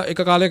කිව්වා නුඹලා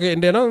එක කාලයක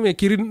එන්න යනවා මේ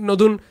කිරි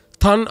නොදුන්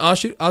තන්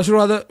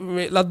ආශිර්වාද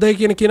මේ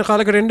ලද්දයි කියන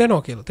කාලයකට එන්න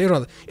යනවා කියලා.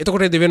 තේරුණාද?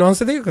 එතකොට ඒ දෙවියන්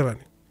වහන්සේ දෙක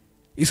කරන්නේ.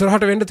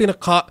 ඉස්සරහට වෙන්න තියෙන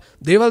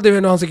දේවල්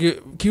දෙවියන් වහන්සේ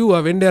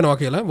කිව්වා වෙන්න යනවා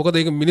කියලා. මොකද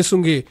ඒක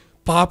මිනිසුන්ගේ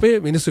පාපේ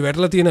මිනිස්සු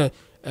වැටලා තියෙන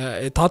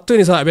තත්ත්වේ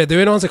නිසා. හැබැයි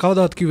දෙවියන් වහන්සේ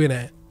කවදාවත් කිව්වේ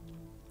නැහැ.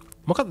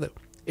 මොකද්ද?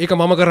 ඒක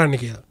මම කරන්නේ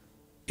කියලා.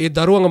 ඒ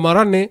දරුවන්ව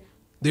මරන්නේ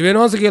දෙවියන්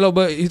වහන්සේ කියලා ඔබ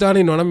හිතාන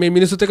ඉන්නවනම් මේ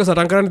මිනිස්සුත් එක්ක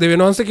සටන් කරන්නේ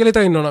දෙවියන් වහන්සේ කියලා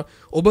හිතා ඉන්නවනම්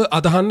ඔබ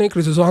අදහන්නේ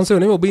ක්‍රිස්තුස් වහන්සේ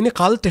නෙමෙයි ඔබ ඉන්නේ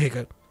කල්ට් එකක.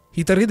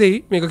 හිතරි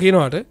දෙයි මේක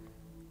කියනවාට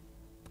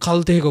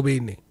කල්ට් එකක ඔබ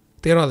ඉන්නේ.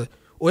 තේරෙනවද?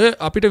 ඔය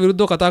අපිට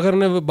විරුද්ධව කතා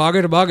කරන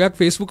භාගයට භාගයක්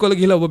Facebook වල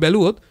ගිහලා ඔබ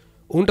බැලුවොත්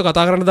උන්ට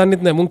කතා කරන්න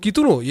දන්නෙත් නැහැ. මුන්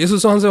කිතුනෝ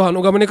යේසුස් වහන්සේව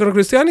අනුගමනය කරන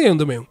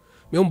ක්‍රිස්තියානියෙන්ද මෙවුන්.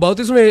 මෙවුන්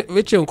බෞතිස්මේ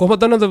වෙච්ච උන් කොහොමද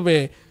දන්නවද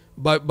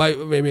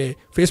මේ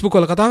Facebook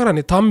වල කතා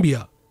කරන්නේ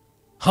තම්බියා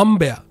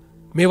හම්බයා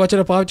මේ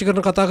වචන පාවිච්චි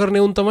කරන කතා කරන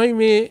උන් තමයි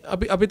මේ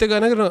අපිට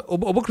ගණ කරන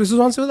ඔබ ක්‍රිස්තුස්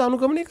වහන්සේව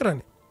අනුගමනය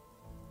කරන්නේ.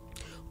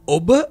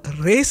 ඔබ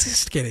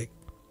රේසිස්ට් කෙනෙක්.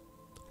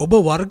 ඔබ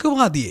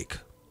වර්ගවාදියෙක්.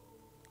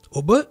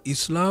 ඔබ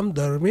ඉස්ලාම්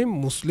ධර්මයේ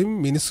මුස්ලිම්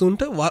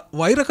මිනිසුන්ට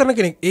වෛර කරන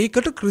කෙනෙක්.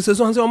 ඒකට ක්‍රිස්තුස්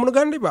වහන්සේව අමුණ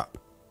ගන්න එපා.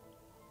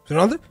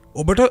 තේරුණාද?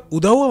 ඔබට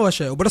උදව්ව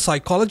අවශ්‍යයි. ඔබට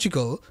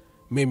සයිකොලොජිකල්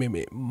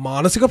මේ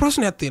මානසික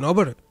ප්‍රශ්නයක් තියෙනවා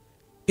ඔබට.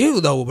 ඒ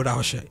උදව්ව ඔබට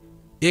අවශ්‍යයි.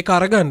 ඒක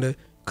අරගන්න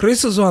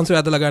ක්‍රිස්තුස් වහන්සේ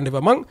ඇදලා ගන්න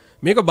එපා. මං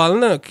මේක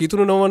බලන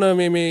කිතුණු නොවන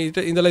මේ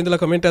ඉඳලා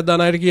කමෙන්ට් එකක්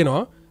දාන අයට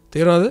කියනවා.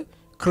 තේරුණාද?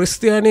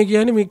 ක්‍රිස්තියානිය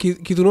කියන්නේ මේ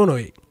කිතුණෝ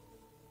නෙවෙයි.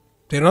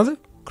 තේරුණාද?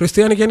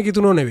 ක්‍රිස්තියානිය කියන්නේ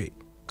කිතුණෝ නෙවෙයි.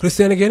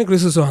 ක්‍රිස්තියානිය කියන්නේ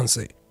ක්‍රිස්තුස්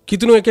වහන්සේ.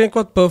 කිතුණෝ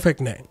එකෙක්වත්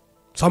පර්ෆෙක්ට් නැහැ.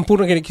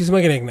 සම්පූර්ණ කෙනෙක් කිසිම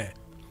කෙනෙක් නැහැ.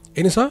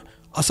 ඒ නිසා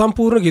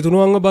අසම්පූර්ණ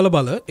කිතුණුවන්ව බල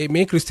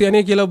මේ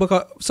ක්‍රිස්තියානිය කියලා ඔබ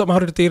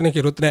සමහරට තීරණය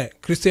කෙරුවොත් නෑ.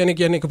 ක්‍රිස්තියානිය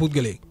කියන්නේ එක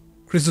පුද්ගලයෙක්.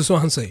 ක්‍රිස්තුස්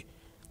වහන්සේ.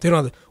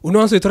 තේරුණාද?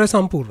 උන්වහන්සේ විතරයි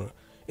සම්පූර්ණ.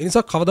 ඒ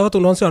නිසා කවදාවත්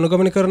උන්වහන්සේ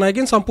අනුගමනය කරන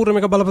අයගෙන් සම්පූර්ණ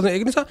මේක බලපෑම.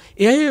 ඒ නිසා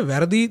එයා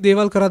වැරදි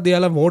දේවල් කරද්දී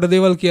යාලා මෝඩ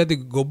දේවල් කියද්දී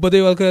ගොබ්බ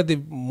දේවල් කරද්දී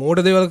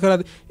මෝඩ දේවල්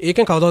කරද්දී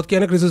ඒකෙන් කවදාවත්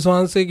කියන්නේ ක්‍රිස්තුස්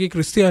වහන්සේගේ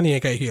ක්‍රිස්තියානිය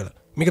එකයි කියලා.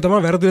 මේක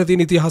තමයි වැරදිලා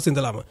තියෙන ඉතිහාසෙ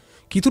ඉඳලාම.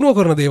 කිතුණුව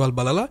කරන දේවල්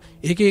බලලා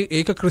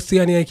ඒක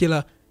ක්‍රිස්තියානියයි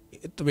කියලා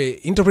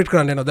ඉන්ටර්ප්‍රීට්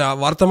කරන්න යනවා. දැන්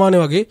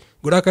වර්තමානයේ වගේ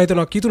ගොඩක් අය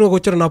හිතනවා කිතුණුව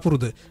කොච්චර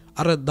නපුරුද.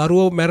 අර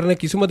දරුවෝ මැරෙන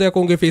කිසිම දෙයක්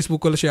උන්ගේ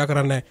Facebook වල ෂෙයා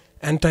කරන්නේ නැහැ.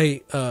 ඇන්ටයි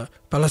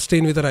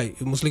පැලස්ටයින් විතරයි.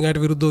 මුස්ලිම් අයට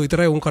විරුද්ධව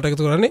විතරයි උන්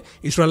කටයුතු කරන්නේ.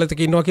 ඊශ්‍රායලෙත් එක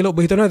ඉන්නවා කියලා ඔබ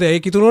හිතනවාද? ඒ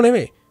කිතුණුව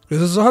නෙමෙයි.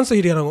 ක්‍රිස්තුස් වහන්සේ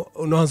හිටියනම්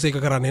උන්වහන්සේ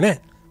ඒක කරන්නේ නැහැ.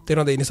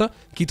 තේරෙනවද? ඒ නිසා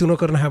කිතුණුව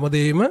කරන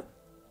හැමදේම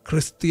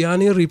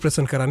ක්‍රිස්තියානිය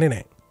රිප්‍රසන්ට් කරන්නේ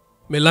නැහැ.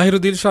 මෙල්ලාහිරු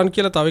දිල්ෂාන්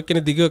කියලා තව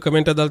එක්කෙනෙක් දිග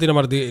කමෙන්ට් එකක් දාලා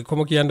තියෙනවා මට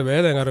කොහොම කියන්න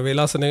බෑ දැන් අර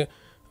වේලාසනේ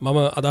මම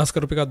අදහස්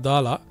කරපු එකක්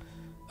දාලා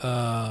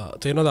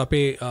තේරෙනවද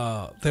අපේ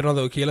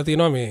තේරෙනවද කියලා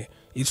තියෙනවා මේ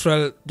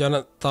ඊශ්‍රායල්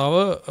ජනතාව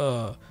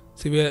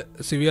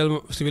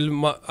සිවිල්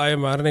අය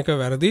මරණ එක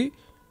වැරදි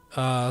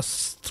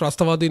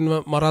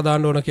ත්‍රස්තවාදීන්ව මරා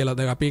දාන්න ඕන කියලා.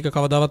 දැන් අපි ඒක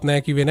කවදාවත්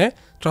නැහැ කිව්වේ නැහැ.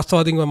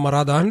 ත්‍රස්තවාදීන්ව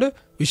මරා දාන්න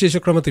විශේෂ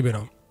ක්‍රම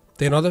තිබෙනවා.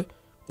 තේරෙනවද?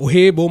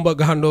 ඔහේ බෝම්බ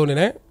ගහන්න ඕනේ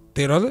නැහැ.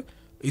 තේරෙනවද?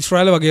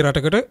 ඊශ්‍රායල් වගේ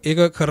රටකට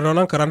ඒක කරනවා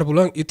නම් කරන්න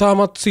පුළුවන්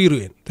ඉතාමත්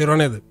සීරුවෙන්. තේරෙනවද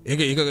නේද?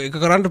 ඒක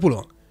කරන්න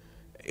පුළුවන්.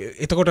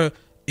 එතකොට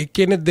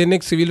එක්කෙනෙක්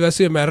දෙන්නෙක් සිවිල්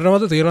වැසිය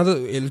මැරෙනවද? තේරෙනවද?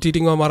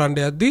 LTTව මරන්න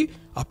යද්දී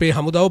අපේ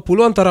හමුදාව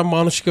පුළුවන් තරම්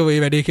මානුෂිකව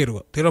මේ වැඩේ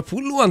කෙරුවා. තේරෙනවද?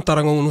 පුළුවන්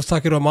තරම්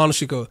උත්සාහ කෙරුවා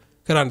මානුෂිකව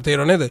කරන්න.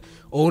 තේරෙනවද නේද?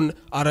 ඔවුන්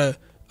අර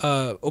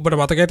ඔබට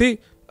මතක ඇති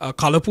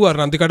කලපු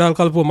රන්ති කඩාල්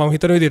කලපුව මම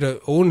හිතන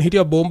විදිහට ඔවුන්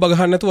හිටියා බෝම්බ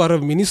ගහන්න නැතුව අර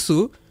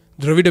මිනිස්සු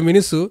ද්‍රවිඩ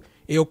මිනිස්සු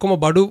ඒ ඔක්කොම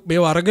බඩු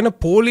මේව අරගෙන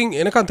පෝලිං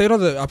එනකන්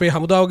තේරෙනවද අපේ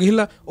හමුදාව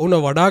ගිහිල්ලා ඔවුන්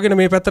වඩාගෙන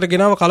මේ පැත්තට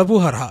ගෙනාව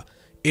කලපුව හරහා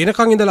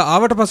එනකන් ඉඳලා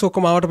ආවට පස්සේ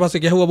ඔක්කොම ආවට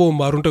පස්සේ ගැහුවා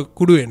බෝම්බ අරුන්ට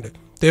කුඩු වෙන්න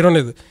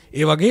තේරෙනවද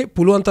ඒ වගේ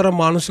පුළුවන් තරම්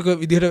මානුෂික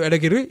විදිහට වැඩ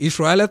කෙරුවේ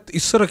ඊශ්‍රායලත්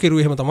ඉස්සර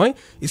කෙරුවේ එහෙම තමයි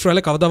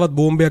ඊශ්‍රායල කවදාවත්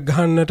බෝම්බයක්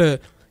ගහන්නට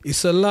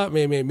ඉස්සල්ලා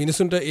මේ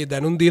මිනිසුන්ට ඒ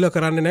දැනුම් දීලා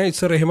කරන්නේ නැහැ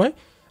ඉස්සර එහෙමයි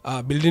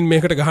බිල්ඩින්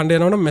මේකට ගහන්න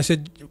යනවනම් මැසේජ්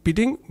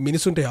පිටින්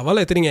මිනිසුන්ට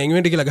යවලා එතනින්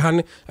ඇඟවෙන්න කියලා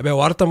ගහන්නේ. හැබැයි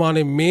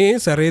වර්තමානයේ මේ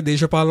සැරේ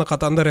දේශපාලන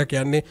කතන්දරයක්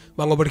යන්නේ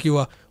මම ඔබට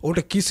කිව්වා.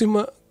 උන්ට කිසිම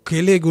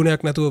කෙලේ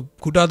ගුණයක් නැතුව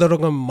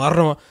කුඩාදරුවන්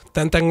මරනවා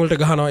තැන් වලට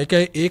ගහනවා.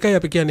 ඒකයි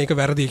අපි කියන්නේ ඒක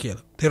වැරදි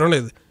කියලා.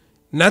 තේරුණාද?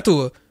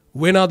 නැතුව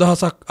වෙන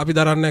අදහසක් අපි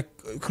දරන්නේ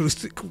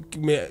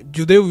මේ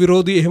ජුදෙව්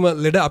විරෝධී එහෙම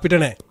ලෙඩ අපිට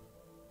නැහැ.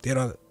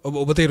 තේරුණාද?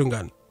 ඔබ තේරුම්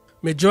ගන්න.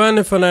 මේ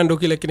ජෝන් ෆර්නැන්ඩෝ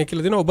කියලා කෙනෙක්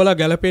කියලා දෙනවා ඔබලා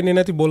ගැලපෙන්නේ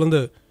නැති බොළඳ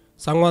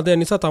සංවාදය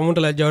නිසා තමුන්ට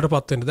ලැජ්ජාවට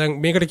පත් වෙන්න. දැන්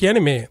මේකට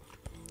කියන්නේ මේ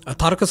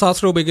තර්ක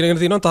ශාස්ත්‍රය ඔබ ඉගෙනගෙන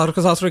තියෙනවා. තර්ක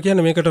ශාස්ත්‍රය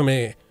කියන්නේ මේකට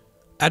මේ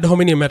ad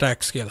hominem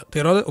attacks කියලා.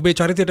 තේරෙනවද? ඔබේ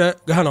චරිතයට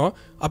ගහනවා.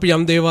 අපි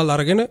යම් දේවල්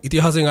අරගෙන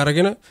ඉතිහාසයෙන්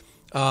අරගෙන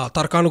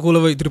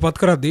තර්කානුකූලව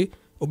ඉදිරිපත් කරද්දී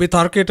ඔබේ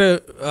තර්කයට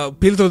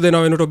පිළිතුරු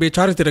දෙනවා වෙනකොට ඔබේ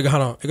චරිතයට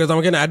ගහනවා. ඒක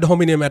තමයි කියන්නේ ad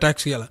hominem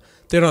attacks කියලා.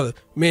 තේරෙනවද?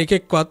 මේ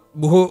එකෙක්වත්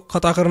බොහෝ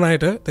කතා කරන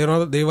අයට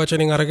තේරෙනවද?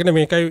 දේවචනෙන් අරගෙන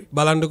මේකයි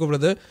බලන්නකො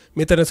බ්‍රදර්.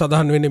 මෙතන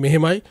සඳහන් වෙන්නේ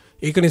මෙහෙමයි.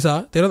 ඒක නිසා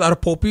තේරෙනවද? අර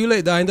පොපියුලර්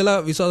එදා ඉඳලා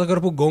විශ්වාස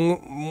කරපු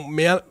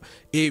මෙයා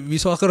ඒ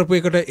විශ්වාස කරපු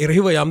එකට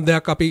එරෙහිව යම්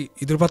දෙයක් අපි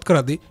ඉදිරිපත්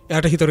කරද්දී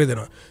එයාට හිතරේ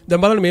දෙනවා.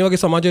 දැන් බලන්න මේ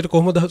වගේ සමාජයට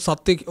කොහොමද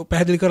සත්‍ය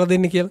පැහැදිලි කරලා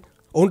දෙන්නේ කියලා.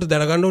 ඔවුන්ට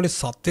දැනගන්න ඕනේ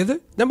සත්‍යද?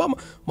 දැන්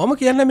මම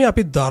කියන්නේ මේ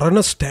අපි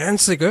දරන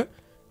ස්ටෑන්ස් එක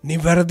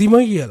නිවැරදිම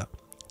කියලා.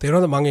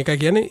 තේරෙනවද? මම ඒකයි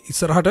කියන්නේ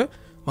ඉස්සරහට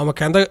මම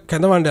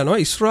කැඳවන්න යනවා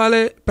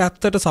ඊශ්‍රායලයේ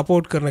පැත්තට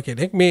සපෝට් කරන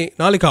කෙනෙක් මේ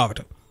නාලිකාවට.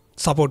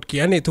 සපෝට්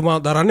කියන්නේ එතුමා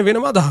දරන්නේ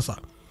වෙනම අදහසක්.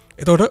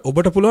 එතකොට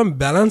ඔබට පුළුවන්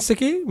බැලන්ස්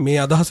එකේ මේ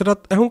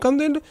අදහසටත්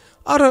ඇහුම්කන් දෙන්න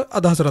අර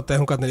අදහසටත්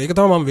ඇහුම්කන් දෙන්න. ඒක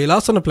තමයි මම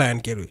වේලාසන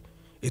ප්ලෑන් කරුවේ.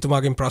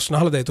 එතුමාගෙන් ප්‍රශ්න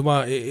අහලා එතුමා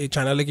ඒ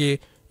channel එකේ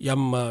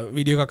යම්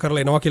වීඩියෝ එකක්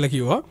කරලා එනවා කියලා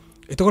කිව්වා.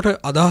 එතකොට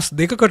අදහස්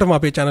දෙකකටම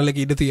අපේ channel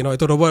එකේ ඉඩ තියෙනවා.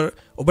 එතකොට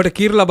ඔබට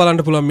කීරලා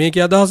බලන්න පුළුවන්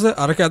මේකේ අදහස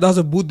අරකේ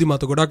අදහස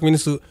බුද්ධිමත්. ගොඩක්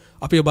මිනිස්සු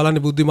අපිව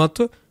බලන්නේ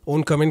බුද්ධිමත්ව.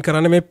 ඕන් කමෙන්ට්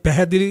කරන්නේ මේ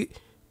පැහැදිලි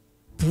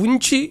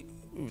පුංචි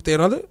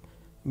තේරෙනවද?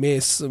 මේ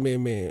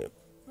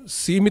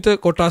සීමිත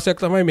කොටාසයක්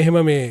තමයි මෙහෙම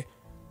මේ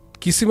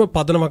කිසිම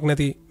පදනමක්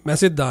නැති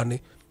මැසේජ්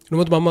දාන්නේ.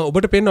 නමුත් මම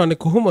ඔබට පෙන්වන්නේ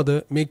කොහොමද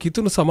මේ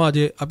කිතුණු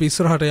සමාජයේ අපි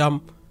ඉස්සරහට යම්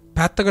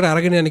පැත්තකට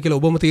අරගෙන යන්නේ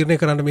කියලා ඔබම තීරණය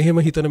කරන්න මෙහෙම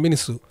හිතන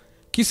මිනිස්සු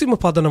කිසිම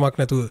පදනමක්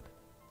නැතුව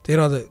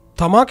තේරෙනවද?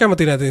 තමා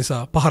කැමති නැති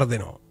නිසා පහර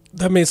දෙනවා.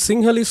 දැන් මේ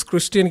සිංහලිස්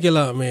ක්‍රිස්ටියන්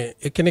කියලා මේ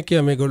එක්කෙනෙක්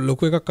කියා මේ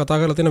ලොකු එකක් කතා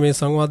කරලා තියෙන මේ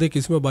සංවාදයේ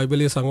කිසිම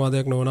බයිබලීය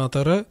සංවාදයක් නොවන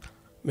අතර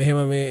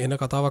මෙහෙම මේ එන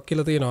කතාවක්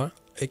කියලා තියෙනවා.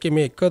 ඒකේ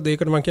මේ එක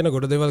දෙයකට මම කියන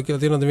ගොඩ දේවල් කියලා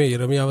තියෙනවා මේ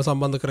යෙරමියාව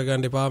සම්බන්ධ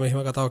කරගන්න එපා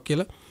මෙහෙම කතාවක්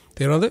කියලා.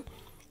 තේරෙනවද?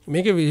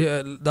 මේකේ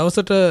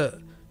දවසට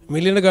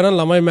මිලියන ගණන්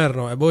ළමයි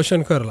මැරෙනවා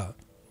ඇබෝෂන් කරලා.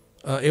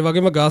 ඒ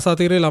වගේම ගාසා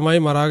තීරයේ ළමයි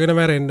මරාගෙන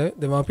මැරෙන්න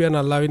දෙමාපියන්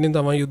අල්ලාවින්නින්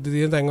තමයි යුද්ධ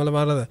තියෙන තැන්වල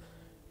මරලා.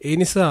 ඒ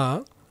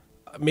නිසා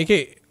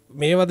මේකේ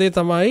මේ වදේ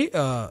තමයි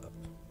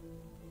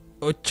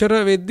ඔච්චර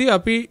වෙද්දි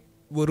අපි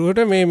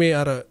බොරුවට මේ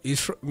අර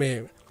මේ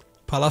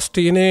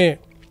පලස්තීනයේ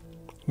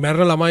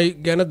මැරෙන ළමයි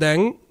ගැන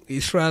දැන්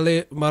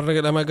ඊශ්‍රායලයේ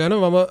මරණ ළමයි ගැන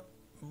මම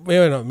මේ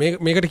වෙනවා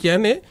මේකට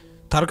කියන්නේ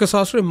තර්ක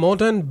ශාස්ත්‍රයේ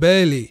modern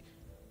Bailey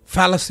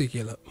fallacy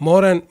කියලා.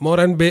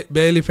 modern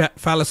Bailey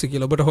fallacy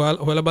කියලා ඔබට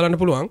හොයලා බලන්න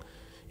පුළුවන්.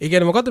 ඒ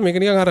කියන්නේ මොකද්ද? මේක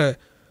නිකන් අර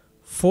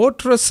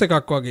fortress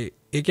එකක් වගේ.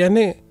 ඒ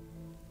කියන්නේ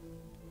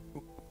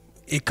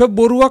එක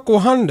බොරුවක්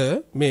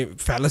වහන්න මේ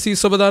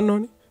fallacies ඔබ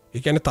දන්නවනේ.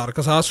 ඒ කියන්නේ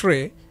තර්ක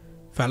ශාස්ත්‍රයේ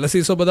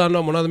fallacies ඔබ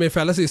දන්නවා මොනවද මේ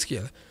fallacies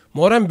කියලා.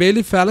 modern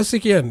Bailey fallacy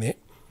කියන්නේ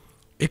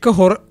එක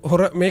හොර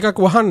මේකක්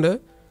වහන්න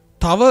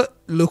තව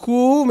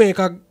ලොකු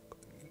මේකක්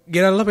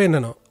ගෙනල්ලා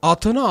පෙන්නනවා.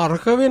 අතන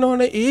අරක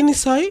වෙනවනේ ඒ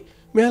නිසායි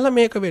මෙයාලා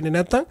මේක වෙන්නේ.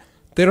 නැත්තම්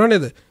තේරෙනවද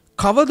නේද?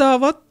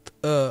 කවදාවත්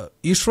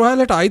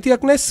ඊශ්‍රායලට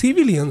අයිතියක් නැහැ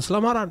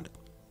සිවිලියන්ස්ලා මරන්න.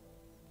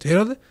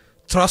 තේරෙනවද?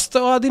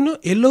 ත්‍රස්තවාදීනෝ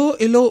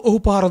එලෝ ඔහු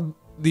පහර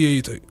දිය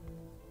යුතුයි.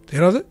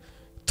 තේරෙනවද?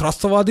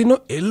 ත්‍රස්තවාදීනෝ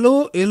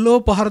එලෝ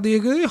පහර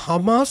දියගේ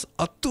හමාස්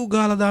අත්තු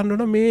ගාලා දාන්න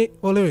ඕන මේ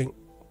ඔලෙවෙන්.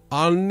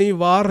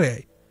 අනිවාර්යයි.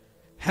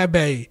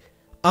 හැබැයි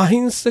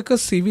අහිංසක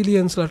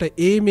සිවිලියන්ස්ලට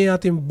මේ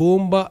අතින්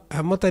බෝම්බ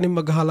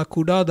හැමතැනින්ම ගහලා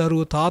කුඩා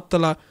දරුවෝ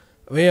තාත්තලා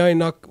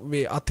වේයයිනක්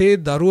මේ අතේ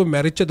දරුවෝ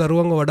මැරිච්ච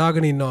දරුවන්ව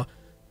වඩාගෙන ඉන්නවා.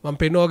 මම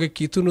පෙන්නවා වගේ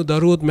කිතුණු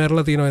දරුවොත්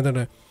මැරලා තියෙනවා එතන.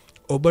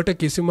 ඔබට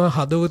කිසිම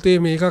හදවතේ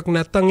මේකක්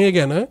නැත්තම් ඒ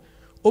ගැන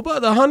ඔබ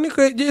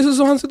අදහන්නේ ජේසුස්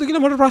වහන්සේද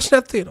කියලා මට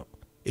ප්‍රශ්නයක් තියෙනවා.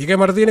 ඒකයි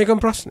මට තියෙන එකම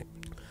ප්‍රශ්නේ.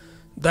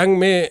 දැන්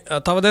මේ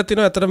තව දෙයක්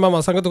තියෙනවා. ඇත්තටම මම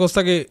අසංගත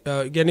කොස්තාගේ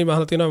ගැනීම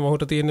අහලා තියෙනවා.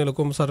 මොහොත තියෙන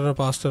ලොකුම සරණ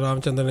පාස්ටර්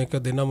රාමචන්ද්‍රන් එක්ක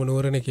දෙන්නම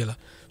නුවරනේ කියලා.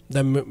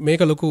 දැන්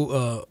මේක ලොකු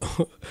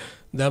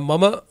දැන්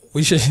මම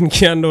විශේෂයෙන්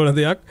කියන්න ඕන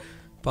දෙයක්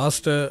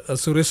පාස්ටර්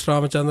සුරේෂ්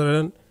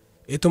රාමචන්ද්‍රන්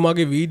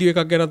එතුමාගේ වීඩියෝ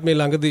එකක් ගැනත් මේ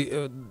ළඟදී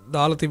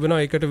දාලා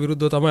තිබෙනවා. ඒකට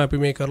විරුද්ධව තමයි අපි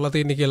මේ කරලා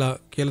තියෙන්නේ කියලා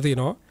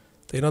තියෙනවා.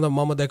 තේරෙනවද?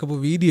 මම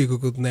දැකපු වීඩියෝ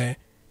එකකුත් නැහැ.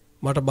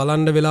 මට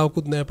බලන්න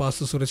වෙලාවකුත් නැහැ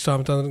පාස්ටර් සුරේෂ්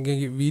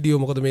රාමචන්ද්‍රන්ගේ වීඩියෝ.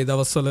 මොකද මේ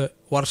දවස්වල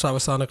වර්ෂ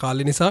අවසාන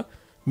කාලේ නිසා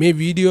මේ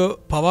වීඩියෝ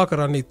පවා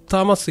කරන්න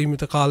ඉතාමත්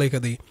සීමිත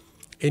කාලයකදී.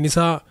 ඒ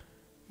නිසා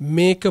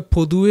මේක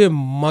පොදුවේ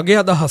මගේ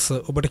අදහස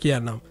ඔබට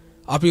කියන්නම්.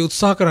 අපි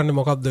උත්සාහ කරන්නේ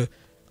මොකක්ද?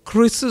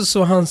 ක්‍රිස්තුස්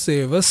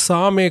වහන්සේව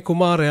සාමේ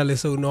කුමාරයා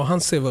ලෙස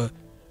උන්වහන්සේව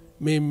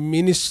මේ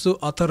මිනිස්සු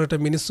අතරට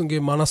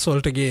මිනිස්සුන්ගේ මනස්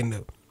වලට ගේන්න.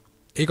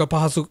 ඒක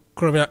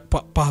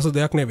පහසු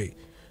දෙයක් නෙවෙයි.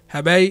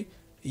 හැබැයි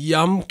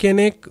යම්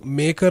කෙනෙක්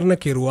මේ කරන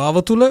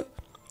කෙරුවාව තුල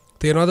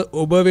තේරෙනවද?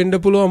 ඔබ වෙන්න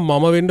පුළුවන්,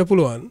 මම වෙන්න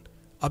පුළුවන්.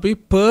 අපි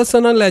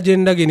පර්සනල්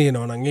ඇජෙන්ඩා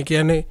ගෙනියනවා නම් ඒ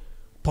කියන්නේ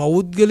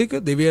පෞද්ගලික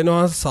දෙවියන්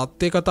වහන්සේ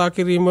සත්‍ය කතා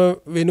කිරීම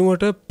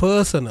වෙනුවට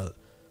පර්සනල්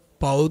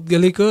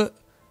පෞද්ගලික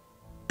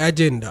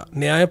ඇජෙන්ඩා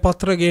න්‍යාය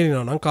පත්‍ර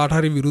ගෙනියනවා නම් කාට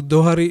හරි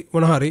විරුද්ධව හරි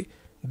මොන හරි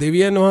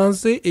දෙවියන්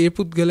වහන්සේ ඒ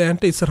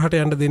පුද්ගලයන්ට ඉස්සරහට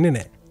යන්න දෙන්නේ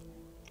නැහැ.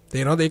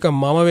 තේරෙනවද? ඒක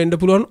මම වෙන්න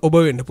පුළුවන්, ඔබ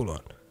වෙන්න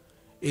පුළුවන්.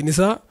 ඒ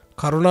නිසා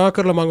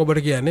කරුණාකරලා මම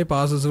ඔබට කියන්නේ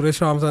පාස්ටර්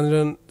සුරේෂ්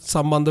රාමචන්ද්‍රන්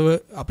සම්බන්ධව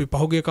අපි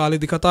පහුගිය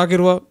කාලෙදි කතා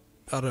කරුවා.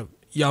 අර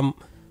යම්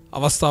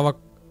අවස්ථාවක්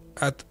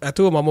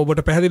ඇතුව මම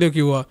ඔබට පැහැදිලිව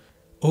කිව්වා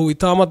ඔහු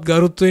ඉතාමත්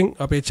ගරුත්වයෙන්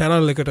අපේ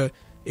channel එකට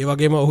ඒ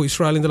වගේම ඔහු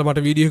ඊශ්‍රායලෙ ඉඳලා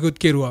මට වීඩියෝ එකකුත්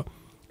කෙරුවා.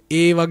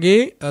 ඒ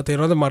වගේ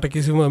තේරෙනවද මට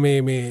කිසිම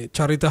මේ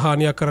චරිත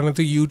හානියක් කරන්න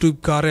නැතුව YouTube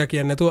කාර්යයක්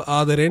කියන්නේ නැතුව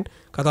ආදරෙන්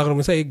කතා කරන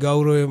නිසා ඒ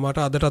ගෞරවය මට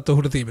අදටත්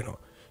ඔහුට තිබෙනවා.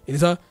 ඒ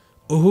නිසා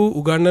ඔහු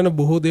උගන්වන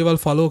බොහෝ දේවල්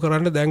ෆලෝ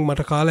කරන්න දැන්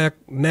මට කාලයක්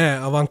නැහැ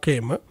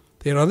අවංකයෙන්ම.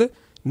 තේරෙනවද?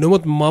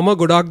 නමුත් මම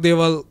ගොඩාක්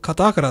දේවල්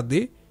කතා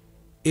කරද්දී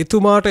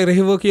එතුමාට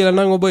එරෙහිව කියලා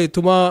නම් ඔබ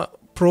එතුමා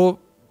ප්‍රෝ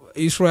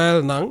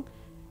ඊශ්‍රායල් නම්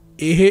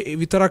ඒ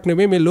විතරක්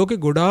නෙමෙයි මේ ලෝකේ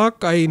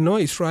ගොඩාක් අය ඉන්නවා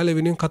ඊශ්‍රායල්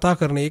වෙනුවෙන් කතා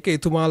කරන එක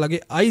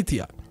එතුමාලගේ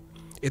අයිතිය.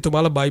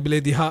 එතුමාලා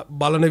බයිබලයේ දිහා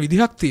බලන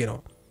විදිහක්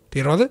තියෙනවා.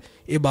 තේරෙනවද?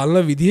 ඒ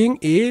බලන විදිහෙන්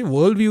ඒ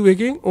වර්ල්ඩ් විව්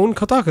එකෙන් ඕන්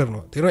කතා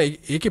කරනවා. තේරෙනවද?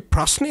 ඒකේ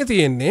ප්‍රශ්නේ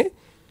තියෙන්නේ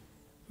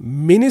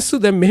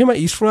මිනිස්සු දැන් මෙහෙම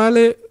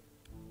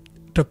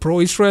ඊශ්‍රායලට ප්‍රෝ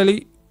ඊශ්‍රායලි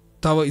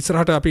තව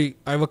ඉස්සරහට අපි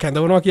අයව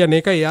කැඳවනවා කියන්නේ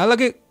ඒකයි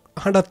යාළගේ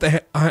හඬත්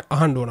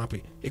අහන්න ඕන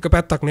අපි. එක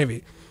පැත්තක්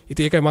නෙවෙයි.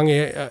 ඉතින් ඒකයි මම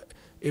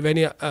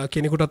එවැනි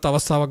කෙනෙකුටත්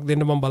අවස්ථාවක්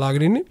දෙන්න මම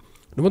බලාගෙන ඉන්නේ.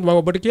 නමුත් මම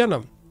ඔබට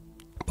කියන්නම්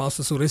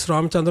පාස්ටර් සුරේෂ්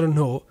රාමචන්ද්‍රන්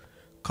හෝ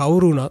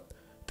කවුරු වුණත්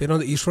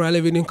තේරෙනවද ඊශ්‍රායල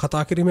වෙනුවෙන්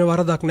කතා කිරීමේ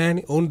වරදක්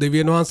නැහැනේ. ඔවුන්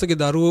දෙවියන් වහන්සේගේ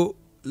දරුවෝ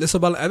ලෙස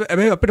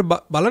හැබැයි අපිට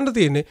බලන්න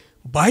තියෙන්නේ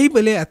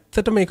බයිබලයේ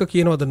ඇත්තටම ඒක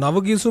කියනවද? නව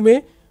ගිවිසුමේ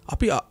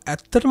අපි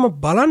ඇත්තටම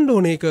බලන්න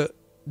ඕනේ ඒක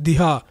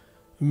දිහා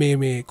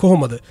මේ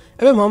කොහොමද?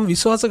 හැබැයි මම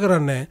විශ්වාස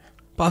කරන්නේ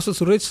පාස්ටර්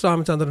සුරේෂ්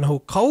රාමචන්ද්‍රන් හෝ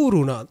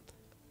කවුරු වුණත්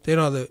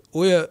තේරෙනවද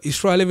ඔය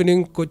ඊශ්‍රායල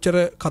වෙනුවෙන් කොච්චර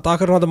කතා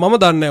කරනවද මම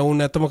දන්නේ නැහැ.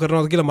 ඔවුන් ඇත්තම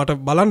කරනවද කියලා මට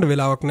බලන්න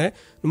වෙලාවක් නැහැ.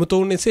 නමුත්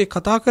ඔවුන් එසේ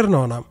කතා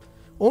කරනවා නම්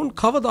ඔවුන්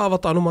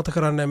කවදාවත් අනුමත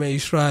කරන්නේ නැහැ මේ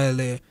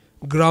ඊශ්‍රායලයේ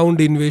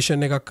ග්‍රවුන්ඩ්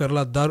ඉන්වේෂන් එකක්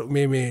කරලා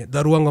මේ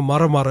දරුවන්ව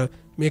මර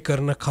මේ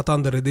කරන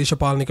කතන්දර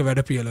දේශපාලනික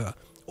වැඩපිළිවෙල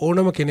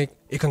ඕනම කෙනෙක්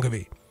එකඟ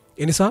වෙයි.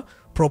 ඒ නිසා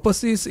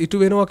ප්‍රොපසීස් ඉටු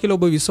වෙනවා කියලා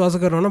ඔබ විශ්වාස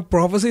කරනවා නම්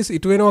ප්‍රොපසීස්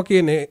ඉටු වෙනවා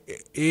කියන්නේ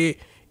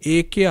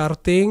ඒකේ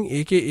අර්ථයෙන්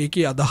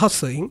ඒකේ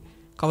අදහසෙන්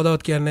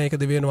කවදාවත් කියන්නේ ඒක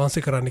දෙවියන්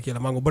වහන්සේ කරන්න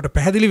කියලා. මම ඔබට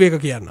පැහැදිලිව ඒක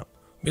කියන්නම්.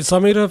 මේ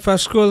සමීර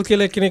ෆැස්කෝල්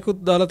කියලා කෙනෙකුත්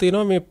දාලා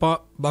තිනවා මේ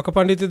බක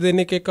පඬිතු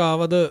දෙන්නෙක් එක්ක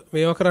ආවද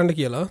මේවා කරන්න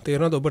කියලා.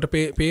 තේරෙනවද? ඔබට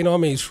පේනවා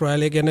මේ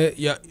ඊශ්‍රායලය ගැන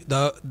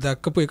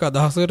දැක්කපු එක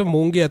අදහසකට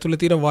මුන්ගේ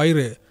ඇතුලේ තියෙන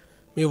වෛරය.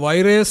 මේ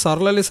වෛරය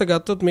සරල ලෙස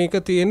ගත්තොත් මේක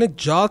තියෙන්නේ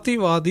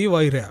ජාතිවාදී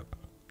වෛරයක්.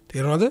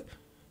 තේරෙනවද?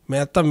 මේ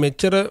නැත්තම්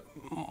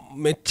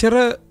මෙච්චර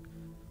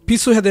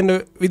පිස්සු හැදෙන්න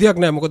විදියක්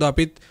නැහැ. මොකද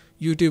අපිත්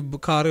YouTube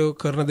කාර්යෝ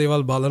කරන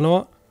දේවල්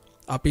බලනවා.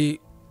 අපි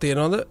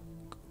තේරෙනවද?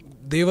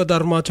 දේව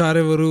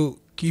ධර්මාචාර්යවරු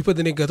කීප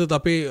දෙනෙක් ගත්තොත්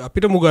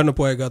අපිට මුගන්න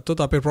අය ගත්තොත්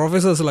අපේ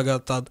ප්‍රොෆෙසර්ස්ලා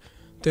ගත්තත්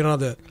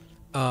තේරෙනවද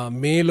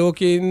මේ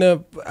ලෝකේ ඉන්න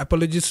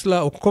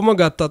අපොලොජිස්ට්ලා ඔක්කොම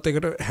ගත්තත්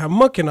ඒකට හැම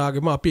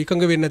කෙනාගේම අපි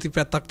එකඟ වෙන්නේ නැති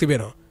පැත්තක්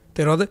තිබෙනවා.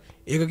 තේරෙනවද?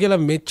 ඒක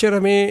කියලා මෙච්චර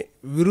මේ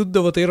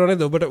විරුද්ධව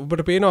තේරෙනවද?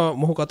 ඔබට පේනවා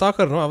මොහු කතා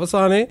කරනවා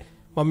අවසානයේ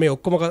මම මේ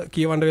ඔක්කොම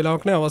කියවන්න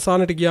වෙලාවක් නැහැ.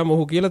 අවසානයේ ගියාම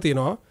මොහු කියලා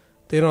තියෙනවා.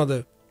 තේරෙනවද?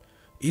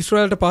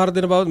 ඊශ්‍රායලට පහර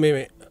දෙන බව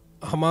මේ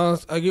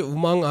හමාස්ගේ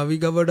උමං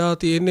අවිගවඩා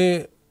තියෙන්නේ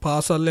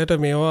පාසල්ලයට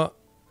මේවා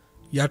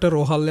යට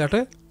රෝහල් යට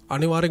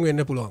අනිවාර්යෙන්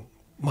වෙන්න පුළුවන්.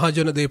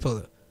 මහජන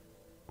දීපද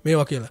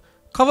මේවා කියලා.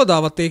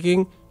 කවදාවත්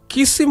ඒකෙන්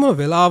කිසිම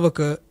වෙලාවක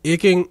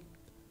ඒකෙන්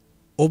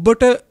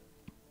ඔබට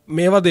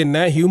මේවා දෙන්නේ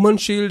නැහැ. හියුමන්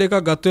ෂීල්ඩ් එකක්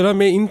ගත්ත වෙලා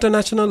මේ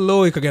ඉන්ටර්නැෂනල්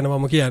ලෝ එක ගැන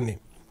මම කියන්නේ.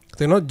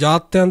 තේරෙනවද?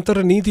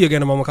 ජාත්‍යන්තර නීතිය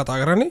ගැන මම කතා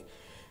කරන්නේ.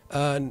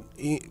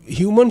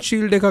 හියුමන්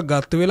ෂීල්ඩ් එකක්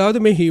ගත්ත වෙලාවද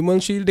මේ හියුමන්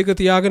ෂීල්ඩ් එක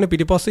තියාගෙන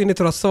පිටිපස්සේ ඉන්නේ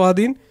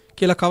ත්‍රස්තවාදීන්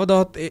කියලා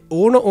කවදාවත්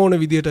ඕන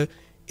විදියට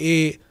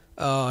ඒ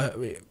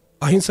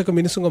අහිංසක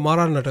මිනිසුන්ව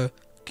මරන්නට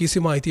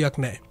කිසිම අයිතියක්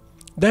නැහැ.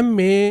 දැන්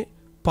මේ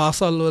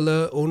පාසල්වල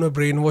ඕන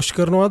බ්‍රේන් වොෂ්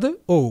කරනවද?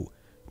 ඔව්.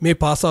 මේ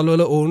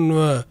පාසල්වල ඕන්ව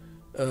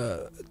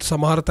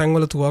සමහර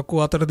තැන්වල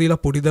තුවක්කු අතර දීලා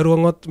පොඩි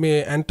දරුවන්වත්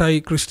මේ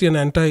ඇන්ටයි ක්‍රිස්ටියන්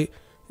ඇන්ටයි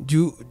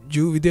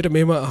ජූ විදියට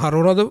මෙහෙම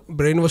හරවනවද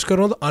බ්‍රේන් වොෂ්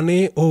කරනවද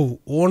අනේ ඔව්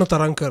ඕන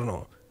තරම්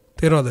කරනවා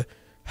තේරෙනවද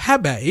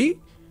හැබැයි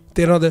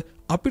තේරෙනවද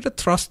අපිට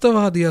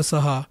ත්‍රස්තවාදියා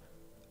සහ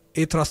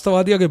ඒ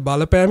ත්‍රස්තවාදියාගේ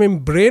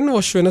බලපෑමෙන් බ්‍රේන්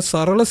වොෂ් වෙන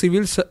සරල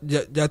සිවිල්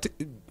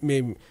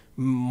මේ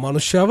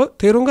මනුෂ්‍යව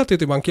තේරුම් ගත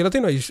යුතුයි මං කියලා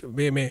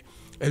තියෙනවා මේ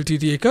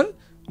LTT එක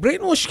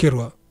බ්‍රේන් වොෂ්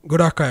කරුවා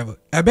ගොඩක් අයව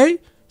හැබැයි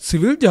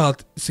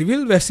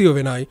සිවිල් වැසියෝ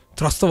වෙනයි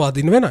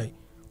ත්‍රස්තවාදීන් වෙනයි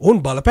ඔවුන්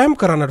බලපෑම්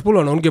කරන්නට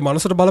පුළුවන් ඔවුන්ගේ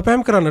මනසට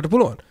බලපෑම් කරන්නට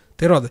පුළුවන්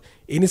තේරෙනවද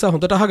ඒ නිසා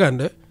හොඳට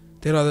අහගන්න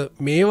තේරෙනවද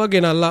මේවා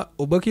ගෙනල්ලා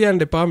ඔබ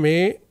කියන්න එපා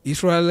මේ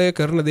ඊශ්‍රායලය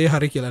කරන දේ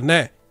හරි කියලා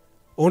නෑ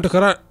ඔවුන්ට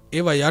කරා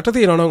ඒවා යට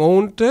තියෙනවා නම්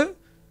ඔවුන්ට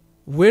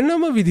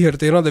වෙනම විදිහට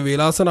තේරෙනවද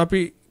වේලාසන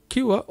අපි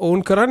කිව්වා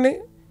ඔවුන්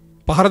කරන්නේ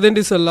පහර දෙන්න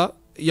ඉස්සෙල්ලා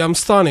යම්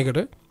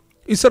ස්ථානයකට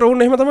ඉස්සර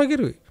ඔවුන් එහෙම තමයි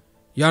කිරුවේ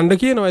යන්න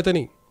කියනවා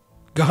එතනින්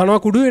ගහනවා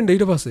කුඩු වෙන්න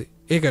ඊට පස්සේ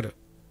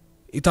ඒකට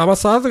ඉතාමත්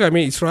සාර්ථකයි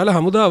මේ ඊශ්‍රායල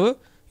හමුදාව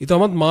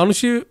ඉතාමත්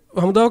මානුෂීය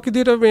හමුදාවක්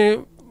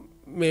විදිහට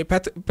මේ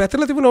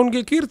පැතලා තිබුණ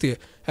ඔවුන්ගේ කීර්තිය.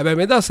 හැබැයි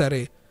මෙදා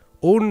සැරේ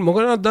ඔවුන්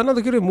මොකක්ද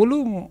දන්නවද කිව්වේ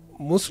මුළු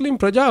මුස්ලිම්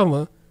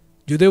ප්‍රජාවම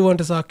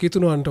ජුදෙව්වන්ට සහ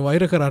කිතුණුවන්ට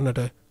වෛර කරන්නට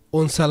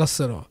ඔවුන්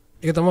සැලස්සනවා.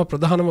 ඒක තමයි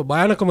ප්‍රධානම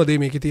භයානකම දේ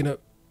මේකේ තියෙන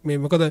මේ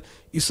මොකද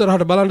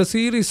ඉස්සරහට බලන්න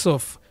series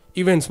of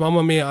events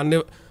මම මේ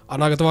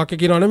අනාගත වාක්‍ය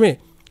කියනවා නෙමෙයි.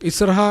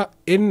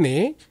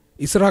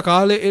 ඉස්සරහා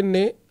කාලේ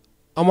එන්නේ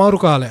අමාරු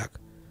කාලයක්.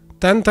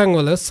 තැන්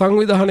වල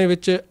සංවිධානය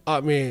වෙච්ච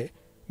මේ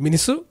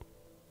මිනිස්සු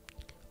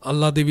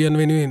අල්ලා දෙවියන්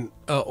වෙනුවෙන්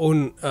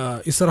ඔවුන්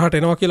ඉස්සරහට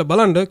එනවා කියලා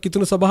බලන්න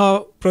කිතුණු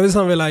සභාව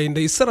ප්‍රවේශම් වෙලා ඉන්න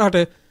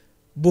ඉස්සරහට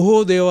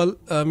බොහෝ දේවල්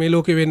මේ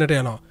ලෝකෙ වෙන්නට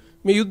යනවා.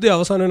 මේ යුද්ධය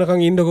අවසන්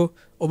වෙනකන් ඉන්නකෝ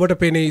ඔබට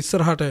පේන්නේ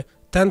ඉස්සරහට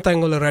තැන්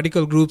වල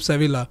රැඩිකල් ගෲප්ස්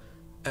ඇවිල්ලා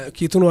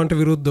කිතුණුවන්ට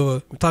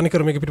විරුද්ධව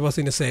තනිකර මේක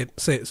පිටිපස්සේ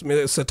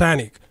ඉන්නේ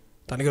සටැනික්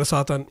තනිකර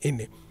සාතන්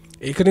ඉන්නේ.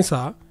 ඒක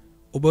නිසා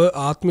ඔබ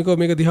ආත්මිකව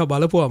මේක දිහා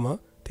බලපුවම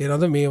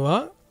තේරෙනවද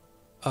මේවා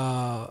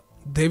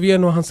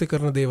දෙවියන් වහන්සේ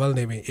කරන දේවල්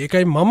නෙමෙයි.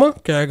 ඒකයි මම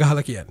කෑ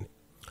ගහලා කියන්නේ.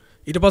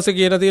 ඊට පස්සේ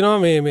කියන තියෙනවා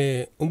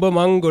මේ උඹ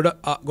මං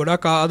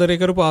ගොඩක් ආදරය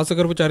කරපු ආස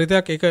කරපු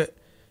චරිතයක් ඒක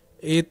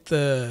ඒත්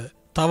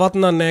තවත්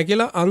නැහැ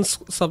කියලා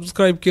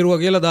unsubscribe කරුවා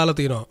කියලා දාලා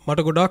තියෙනවා.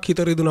 මට ගොඩක් හිත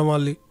රිදුනා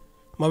මල්ලි.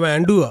 මම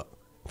ඇඬුවා.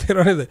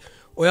 තේරෙනවද?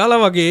 ඔයාලා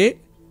වගේ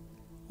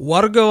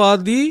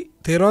වර්ගවාදී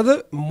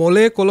තේරෙනවද?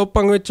 මොලේ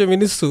කොලොප්පන් වෙච්ච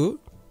මිනිස්සු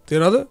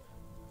තේරෙනවද?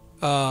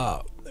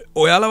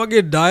 ඔයාලා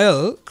වගේ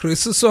ඩයල්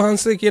ක්‍රිස්තුස්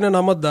වහන්සේ කියන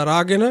නම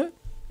දරාගෙන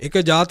එක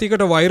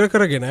ජාතිකට වෛර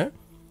කරගෙන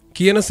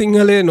කියන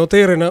සිංහලේ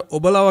නොතේරෙන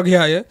ඔබලා වගේ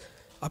අය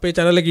අපේ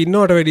channel එකේ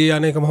ඉන්නවට වැඩිය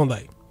අනේකම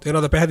හොඳයි.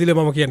 තේරෙනවද? පැහැදිලිව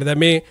මම කියන්නේ. දැන්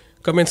මේ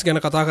කමෙන්ට්ස් ගැන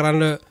කතා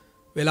කරන්න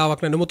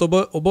වෙලාවක් නැහැ. නමුත්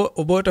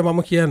ඔබට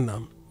මම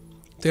කියන්නම්.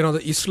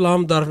 තේරෙනවද?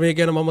 ඉස්ලාම් ධර්මය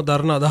ගැන මම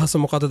දරන අදහස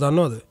මොකද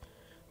දන්නවද?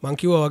 මං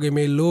කිව්වා වගේ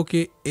මේ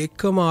ලෝකේ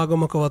එකම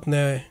ආගමකවත්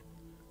නැහැ.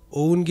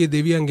 ඔවුන්ගේ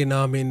දෙවියන්ගේ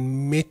නාමෙන්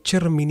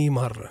මෙච්චර මිනි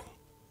මරන.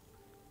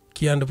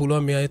 කියන්න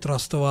පුළුවන් මේ අය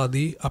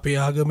ත්‍රස්තවාදී අපේ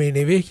ආගමේ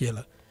නෙවෙයි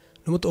කියලා.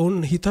 නමුත්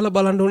ඔවුන් හිතලා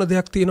බලන්න ඕන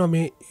දෙයක් තියෙනවා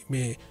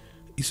මේ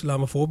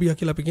ඉස්ලාම ෆෝබියා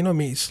කියලා අපි කියනවා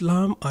මේ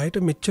ඉස්ලාම්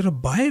අයට මෙච්චර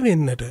බය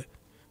වෙන්නට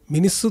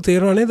මිනිස්සු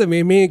තේරෙනව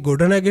නේද මේ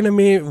ගොඩනැගෙන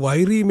මේ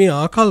වෛරී මේ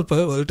ආකල්ප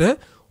වලට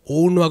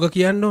ඔවුන් වග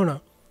කියන්න ඕන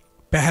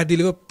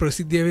පැහැදිලිව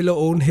ප්‍රසිද්ධිය වෙලා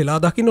ඔවුන් හෙලා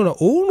දකින්න ඕන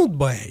ඔවුනුත්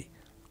බයයි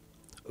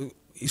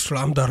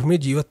ඉස්ලාම් ධර්මයේ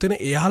ජීවත් වෙන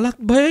එයාලත්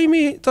බයයි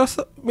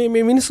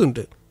මේ මිනිසුන්ට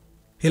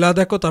හෙලා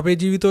දැක්කොත් අපේ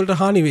ජීවිතවලට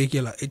හානි වෙයි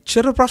කියලා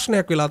එච්චර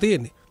ප්‍රශ්නයක් වෙලා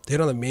තියෙන්නේ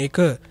තේරෙනවද මේක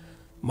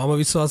මම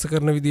විශ්වාස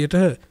කරන විදියට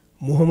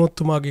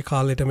මුහම්මදුතුමාගේ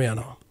කාලෙටම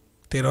යනවා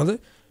තේරෙනවද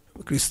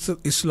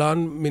ඉස්ලාම්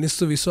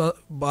මිනිස්සු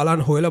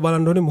බලන් හොයලා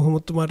බලන්න ඕනේ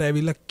මුහම්මදුතුමාට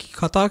ඇවිල්ලා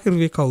කතා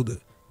කරුවේ කවුද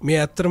මේ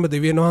ඇත්තටම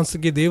දෙවියන්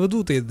වහන්සේගේ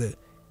දේවදූතයෙක්ද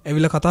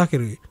ඇවිල්ලා කතා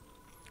කරුවේ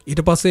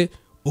ඊට පස්සේ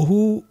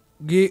ඔහු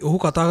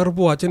කතා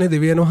කරපු වචනේ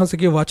දෙවියන්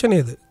වහන්සේගේ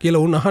වචනේද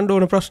කියලා උන් අහන්න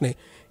ඕන ප්‍රශ්නේ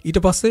ඊට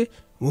පස්සේ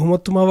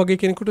මුහම්මදුතුමා වගේ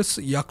කෙනෙකුට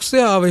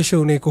යක්ෂයා ආවේශ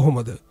වුණේ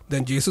කොහොමද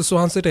දැන් ජේසුස්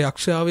වහන්සේට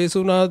යක්ෂයා ආවේශ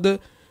වුණාද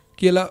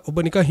කියලා ඔබ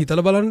නිකන්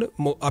හිතලා බලන්න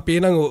අපේ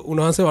නම්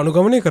උන්වහන්සේව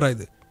අනුගමනය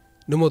කරයිද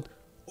නමුත්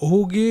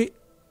ඔහු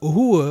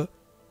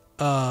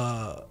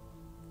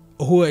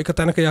එක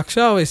තැනක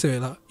යක්ෂාව වෙස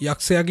වෙලා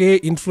යක්ෂයාගේ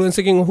ඉන්ෆ්ලුවන්ස්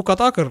එකෙන් ඔහු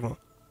කතා කරනවා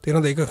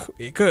තේරෙනවද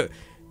ඒක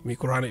මේ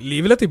කුරානේ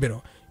ලියවිලා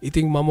තිබෙනවා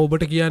ඉතින් මම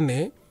ඔබට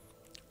කියන්නේ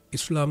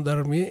ඉස්ලාම්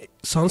ධර්මයේ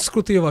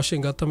සංස්කෘතිය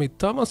වශයෙන් ගත්තම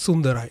ඉතාමත්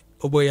සුන්දරයි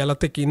ඔබ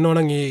යාලත් එක්ක ඉන්නවා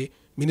නම් ඒ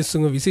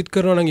මිනිස්සුන්ව විසිට්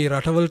කරනවා නම් ඒ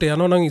රටවලට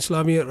යනවා නම්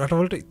ඉස්ලාමීය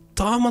රටවලට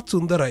ඉතාමත්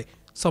සුන්දරයි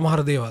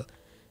සමහර දේවල්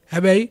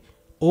හැබැයි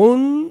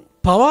ඔවුන්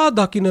පවා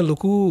දකින්න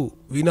ලොකු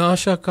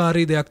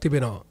විනාශකාරී දෙයක්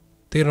තිබෙනවා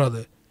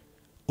තේරෙනවද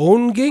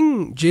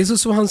ඔවුන්ගෙන්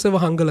ජේසුස් වහන්සේව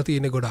හංගලා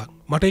තියෙන ගොඩක්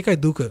මට ඒකයි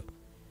දුක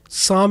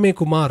සාමේ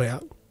කුමාරයා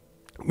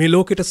මේ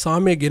ලෝකෙට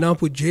සාමේ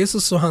ගෙනාපු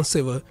ජේසුස්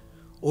වහන්සේව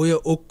ඔය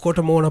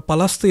ඔක්කොටම ඕන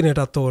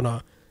පලස්තීනයටත්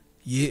ඕන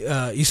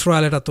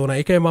ඊශ්‍රායලටත් ඕන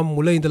ඒකයි මම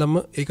මුල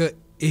ඉඳලම ඒක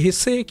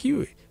එහෙසේ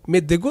කිව්වේ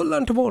මේ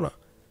දෙගොල්ලන්ටම ඕන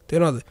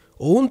තේරෙනවද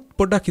ඔවුන්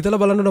පොඩ්ඩක් හිතලා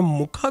බලන්න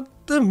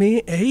මොකක්ද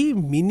මේ ඇයි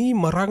මිනි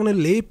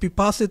මරාගෙන ලේ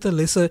පිපාසිත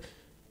ලෙස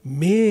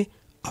මේ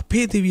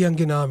අපේ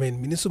දෙවියන්ගේ නාමයෙන්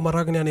මිනිස්සු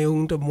මරාගෙන යන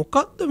උන්ට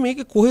මොකක්ද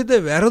මේක කොහෙද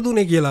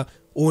වැරදුනේ කියලා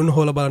ඕන්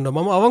හොල බලන්න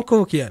මම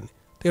අවංකව කියන්නේ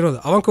තේරෙනවද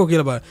අවංකව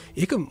කියලා බලන්න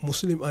ඒක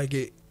මුස්ලිම්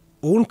අයගේ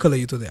ඕන් කළ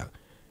යුතු දෙයක්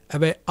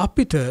හැබැයි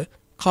අපිට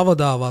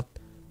කවදාවත්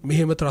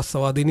මෙහෙම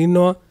ත්‍රස්තවාදීන්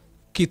ඉන්නවා.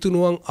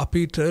 කිතුනුවන්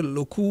අපිට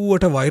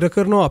ලොකුවට වෛර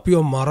කරනවා. අපිව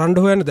මරන්න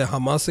හොයන. දැන්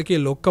හමාස් එකේ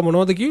ලොක්ක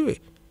මොනවද කිව්වේ?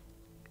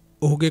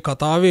 ඔහුගේ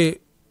කතාවේ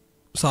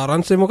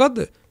සාරාංශය මොකද්ද?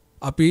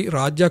 අපි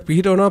රාජ්‍යයක්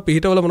පිහිටවනවා.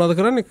 පිහිටවල මොනවද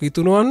කරන්නේ?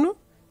 කිතුනුවන්ව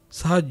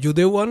සහ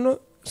ජුදෙව්වන්ව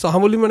සහ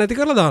මුලින්ම නැති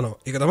කරලා දානවා.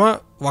 ඒක තමයි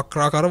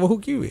වක්‍රාකාරව ඔහු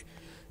කිව්වේ.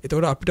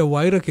 එතකොට අපිට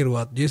වෛර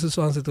කෙරුවත් ජේසුස්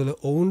වහන්සේ තුළ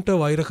ඔවුන්ට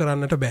වෛර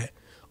කරන්නට බෑ.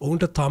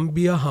 ඔවුන්ට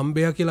තම්බියා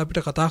හම්බයා කියලා අපිට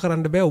කතා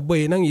කරන්න බෑ. ඔබ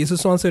එනං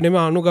යේසුස් වහන්සේ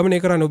නෙමෙයි අනුගමනය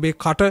කරන්නේ. ඔබේ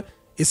කට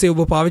එසේ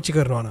ඔබ පාවිච්චි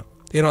කරනවා නම්.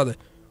 තේරෙනවද?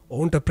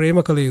 ඔවුන්ට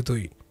ප්‍රේම කළ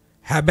යුතුයි.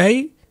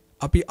 හැබැයි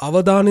අපි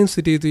අවධානයෙන්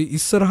සිටිය යුතුයි.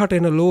 ඉස්සරහට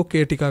එන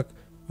ලෝකයේ ටිකක්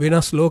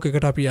වෙනස්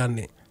ලෝකයකට අපි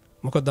යන්නේ.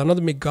 මොකද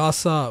දන්නවද මේ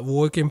ගාසා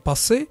වෝ එකෙන්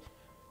පස්සේ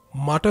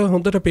මට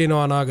හොඳට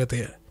පේනවා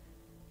අනාගතය.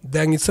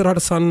 දැන්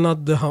ඉස්සරහට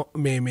සන්නද්ධ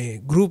මේ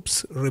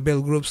ගෲප්ස් රිබෙල්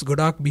ගෲප්ස්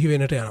ගොඩාක් බිහි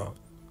වෙන්නට යනවා.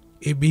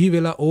 ඒ බිහි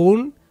වෙලා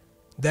ඕන්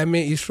දැන්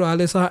මේ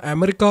ඊශ්‍රායලය සහ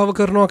ඇමරිකාව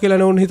කරනවා කියලා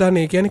නේ උන්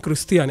හිතන්නේ. ඒ කියන්නේ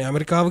ක්‍රිස්තියානි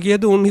ඇමරිකාව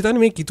කියද්දී උන් හිතන්නේ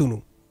මේ කිතුණු.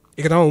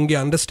 ඒක තමයි උන්ගේ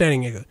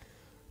අන්ඩර්ස්ටෑන්ඩින් එක.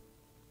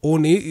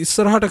 ඕන්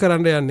ඉස්සරහට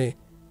කරන්න යන්නේ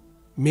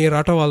මේ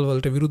රටවල්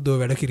වලට විරුද්ධව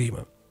වැඩ කිරීම.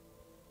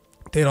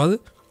 තේරෙනවද?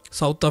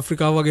 සවුත්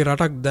අප්‍රිකාව වගේ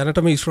රටක්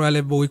දැනටම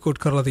ඊශ්‍රායලය බොයිකොට්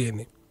කරලා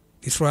තියෙන්නේ.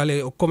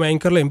 ඊශ්‍රායලය ඔක්කොම අයින්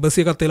කරලා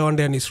එම්බසි එකක් එලවන්න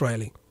යන්නේ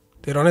ඊශ්‍රායලෙන්.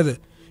 තේරෙනවද?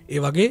 ඒ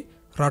වගේ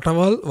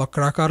රටවල්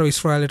වක්‍රාකාරව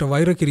ඊශ්‍රායලයට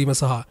වෛර කිරීම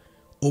සහ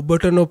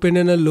ඔබට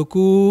නොපෙනෙන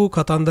ලොකු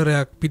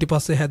කතන්දරයක්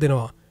පිටිපස්සේ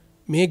හැදෙනවා.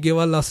 මේ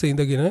ගෙවල් අස්සේ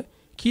ඉඳගෙන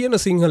කියන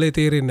සිංහලේ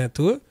තේරෙන්නේ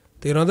නැතුව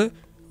තේරෙනවද?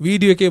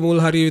 වීඩියෝ එකේ මුල්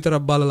හරිය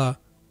විතරක් බලලා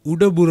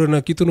උඩ බුරන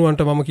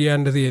කිතුණුවන්ට මම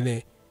කියන්න තියෙන්නේ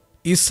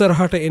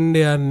ඉස්සරහට එන්න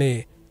යන්නේ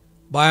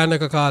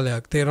භයානක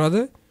කාලයක්. තේරෙනවද?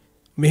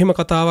 මෙහෙම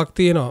කතාවක්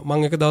තියෙනවා.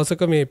 මම එක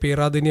දවසක මේ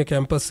පේරාදෙනිය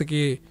කැම්පස්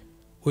එකේ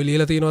ඔය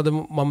ලියලා තියෙනවද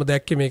මම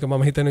දැක්කේ මේක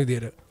මම හිතන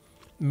විදියට.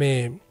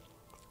 මේ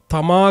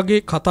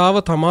තමාගේ කතාව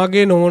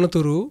තමාගේ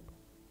නොවනතුරු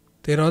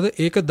තේරෙනවද?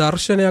 ඒක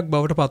දර්ශනයක්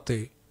බවට පත්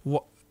වෙයි.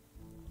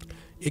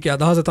 ඒකේ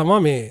අදහස තමයි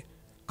මේ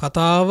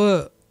කතාව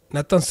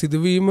නැත්තම්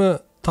සිදුවීම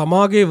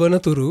තමාගේ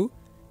වනතුරු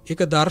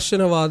ඒක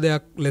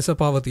දර්ශනවාදයක් ලෙස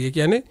පවතී. ඒ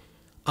කියන්නේ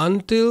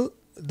until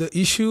the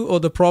issue or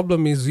the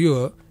problem is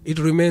your it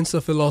remains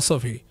a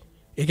philosophy.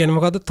 ඒ කියන්නේ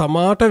මොකද්ද?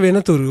 තමාට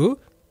වෙනතුරු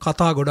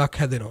කතා ගොඩක්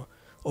හැදෙනවා.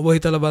 ඔබ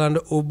හිතලා බලන්න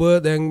ඔබ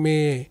දැන්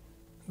මේ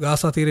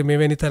ගාසා තීරේ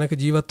මෙවැනි තැනක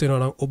ජීවත් වෙනවා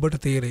නම් ඔබට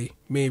තේරෙයි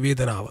මේ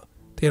වේදනාව.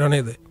 තේරෙනව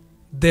නේද?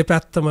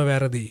 දෙපැත්තම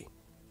වැරදි.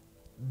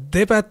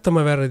 දෙපැත්තම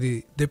වැරදි.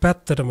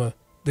 දෙපැත්තටම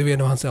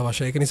දෙවියන් වහන්සේ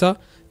අවශ්‍යයි. ඒක නිසා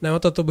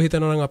නැවතත් ඔබ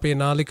හිතනවා නම් අපේ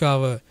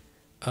නාලිකාව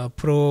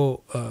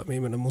ප්‍රෝ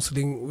මේ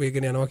මුස්ලිම්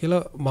වේගන යනවා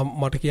කියලා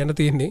මට කියන්න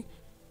තියෙන්නේ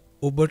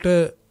ඔබට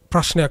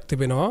ප්‍රශ්නයක්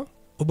තිබෙනවා.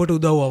 ඔබට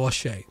උදව්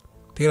අවශ්‍යයි.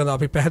 තේරෙනවද?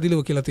 අපි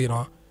පැහැදිලිව කියලා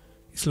තියෙනවා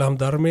ඉස්ලාම්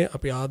ධර්මයේ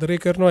අපි ආදරය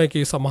කරනවා.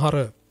 ඒකේ සමහර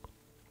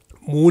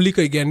මූලික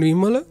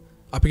ඉගැන්වීම් වල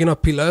අපි කියන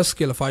පිලර්ස්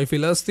කියලා 5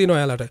 පිලර්ස්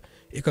තියෙනවා යාලට.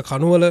 ඒක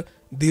කණුවල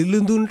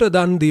දිලිඳුන්ට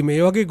දන් දීම.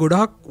 මේ වගේ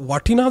ගොඩාක්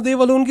වටිනා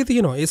දේවල් උන්ගේ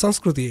තියෙනවා ඒ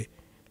සංස්කෘතියේ.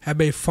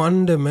 හැබැයි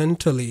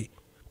ෆන්ඩමෙන්ටලි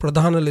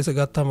ප්‍රධාන ලෙස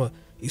ගත්තම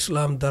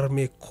ඉස්ලාම්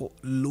ධර්මයේ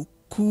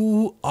ලොකු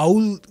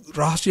අවුල්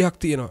රාශියක්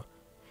තියෙනවා.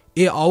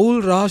 ඒ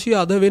අවුල් රාශිය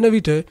අද වෙන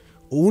විට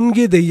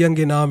ඔවුන්ගේ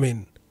දෙයියන්ගේ නාමෙන්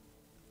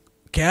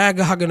කෑ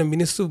ගහගෙන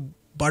මිනිස්සු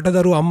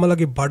බඩදරු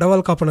අම්මලගේ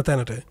බඩවල් කපන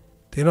තැනට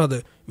තේරෙනවද?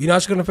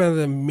 විනාශ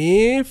කරන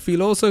මේ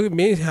ෆිලොසොෆි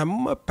මේ හැම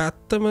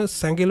පැත්තම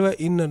සැඟෙලව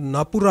ඉන්න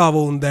නපුරාව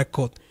උන්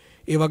දැක්කොත්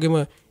ඒ වගේම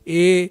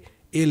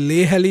ඒ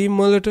ලේ හැලීම්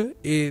වලට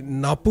ඒ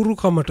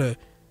නපුරුකමට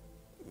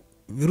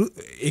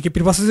ඒක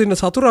පිටිපස්සේ ඉන්න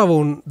සතුරාව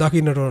උන්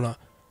දකින්නට ඕන.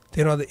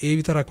 තේරෙනවද? ඒ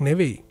විතරක්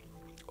නෙවෙයි.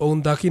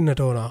 ඔවුන් දකින්නට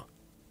ඕන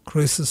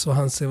ක්‍රිස්තුස්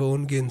වහන්සේව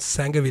ඔවුන්ගෙන්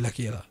සැඟවිලා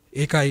කියලා.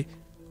 ඒකයි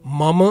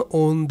මම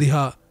ඔවුන්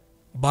දිහා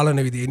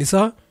බලන විදිය.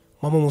 නිසා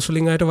මම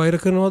මුස්ලිම් අයට වෛර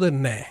කරනවද?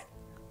 නැහැ.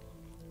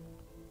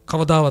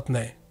 කවදාවත්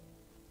නැහැ.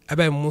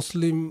 හැබැයි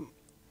මුස්ලිම්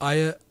අය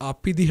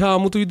අපි දිහා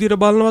아무තු විදියට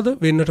බලනවද?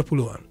 වෙන්නට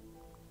පුළුවන්.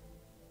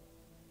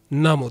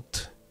 නමුත්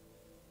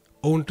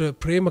ඔවුන්ට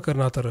ප්‍රේම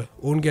කරන අතර,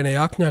 ඔවුන් ගැන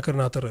යාඥා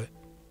කරන අතර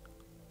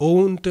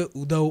ඔවුන්ට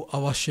උදව්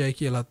අවශ්‍යයි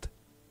කියලත්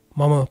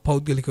මම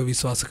පෞද්ගලිකව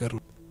විශ්වාස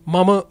කරනවා.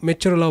 මම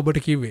මෙච්චරලා ඔබට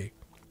කිව්වේ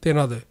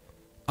තේරෙනවද?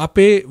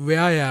 අපේ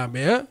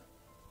ව්‍යායාමය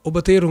ඔබ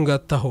තේරුම්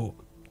ගත්තා හෝ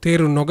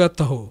තේරුම්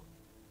නොගත්තා හෝ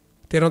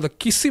තේරෙනවද?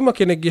 කිසිම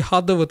කෙනෙක්ගේ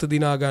හදවත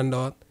දිනා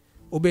ගන්නවත්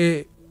ඔබේ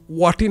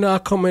වටිනා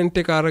කමෙන්ට්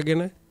එක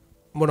අරගෙන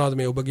මොනවද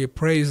මේ ඔබගේ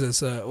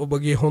ප්‍රයිසස්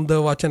ඔබගේ හොඳ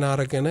වචන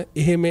අරගෙන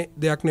එහෙම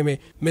දෙයක්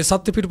නෙමෙයි. මේ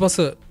සත්‍ය පිටපස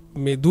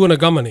මේ දුවන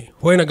ගමනේ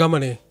හොයන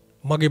ගමනේ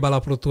මගේ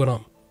බලාපොරොත්තුව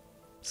නම්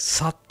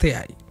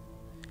සත්‍යයයි.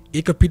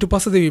 ඒක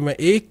පිටුපස දෙවීම,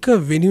 ඒක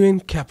වෙනුවෙන්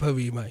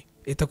කැපවීමයි.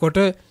 එතකොට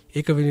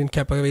ඒක වෙනුවෙන්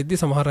කැප වෙද්දී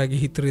සමහර අයගේ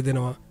හිත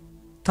රිදෙනවා,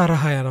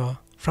 තරහ යනවා,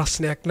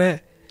 ප්‍රශ්නයක්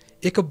නැහැ.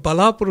 ඒක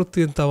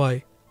බලාපොරොත්තුෙන්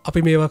තමයි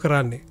අපි මේවා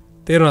කරන්නේ.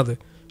 තේරෙනවද?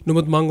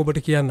 නමුත් මම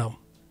ඔබට කියන්නම්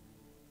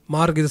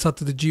මාර්ගයද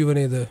සත්‍යද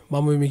ජීවනයේද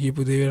මම මේ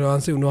කියපු දෙවියන්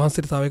වහන්සේ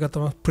උන්වහන්සේට තව එකක්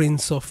තමයි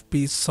Prince of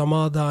Peace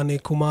සමාදානයේ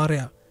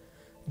කුමාරයා.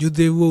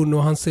 යුදෙව්ව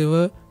උන්වහන්සේව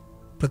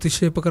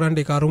ප්‍රතික්ෂේප කරන්න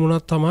ඒ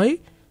කරුණක්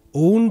තමයි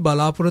ඔවුන්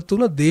බලාපොරොත්තු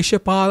වුණ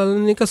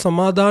දේශපාලනික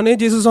සමාදානයේ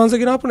ජේසුස් වහන්සේ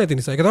ගෙනාපු නැති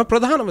නිසා. ඒක තමයි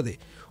ප්‍රධානම දේ.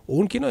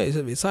 ඔවුන්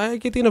කියනවා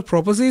මෙසායාගේ තියෙන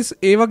ප්‍රොපොසිස්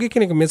ඒ වගේ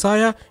කෙනෙක්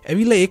මෙසායා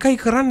ඇවිල්ලා ඒකයි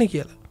කරන්න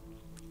කියලා.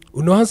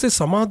 උන්වහන්සේ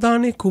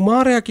සමාදානයේ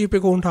කුමාරයා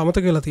කියපේක උන්ට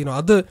අමතක වෙලා තියෙනවා.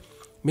 අද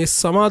මේ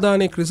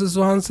සමාදානයේ ක්‍රිස්තුස්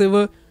වහන්සේව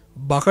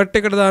බකට්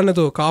එකට දාන්න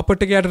නැතුව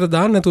කාපට් එක යටට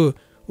දාන්න නැතුව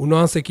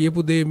උන්වහන්සේ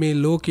කියපු දේ මේ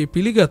ලෝකේ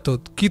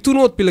පිළිගත්තොත්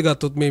කිතුනොත්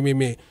පිළිගත්තොත්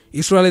මේ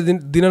ඊශ්‍රායලයේ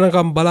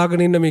දිනනකම්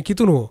බලාගෙන ඉන්න මේ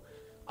කිතුනෝ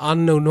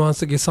අන්න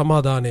උන්වහන්සේගේ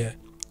සමාදානය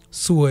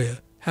සුවය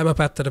හැම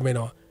පැත්තටම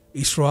එනවා.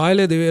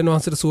 ඊශ්‍රායලයේ දෙවියන්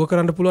වහන්සේට සුව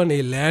කරන්න පුළුවන්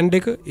ඒ ලෑන්ඩ්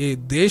එක ඒ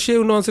දේශය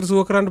උන්වහන්සේට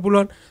සුව කරන්න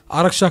පුළුවන්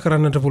ආරක්ෂා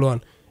කරන්නට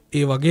පුළුවන්.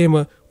 ඒ වගේම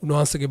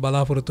උන්වහන්සේගේ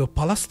බලාපොරොත්තුව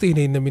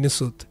පලස්තීනයේ ඉන්න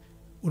මිනිස්සුත්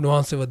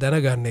උන්වහන්සේව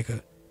දැනගන්න එක.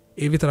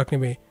 ඒ විතරක්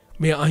නෙමේ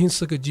මේ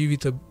අහිංසක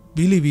ජීවිත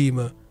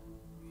බිලිවීම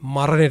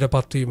මරණයට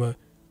පත්වීම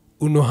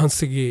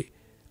උන්වහන්සේගේ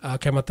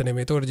කැමැත්ත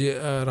නෙමෙයි. ඒතකොට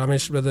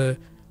රමේෂ් බ්‍රදර්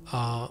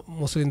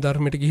මුස්ලිම්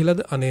ධර්මයට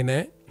ගිහිලාද? අනේ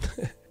නෑ.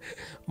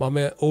 මම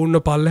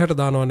ඕන්න පල්ලෙහාට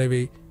දානව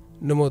නෙවෙයි.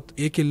 නමුත්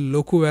ඒකේ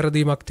ලොකු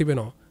වැරදීමක්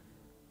තිබෙනවා.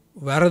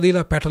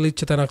 වැරදිලා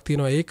පැටලිච්ච තැනක්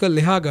තියෙනවා. ඒක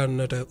ලෙහා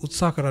ගන්නට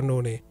උත්සාහ කරන්න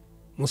ඕනේ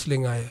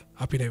මුස්ලිම් අය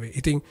අපි නෙවෙයි.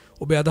 ඉතින්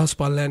ඔබේ අදහස්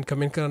පල්ලෙන්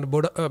කමෙන්ට් කරන්න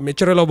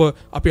මෙච්චරල ඔබ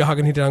අපි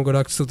අහගෙන හිටියනම්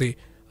ගොඩක් ස්තුතියි.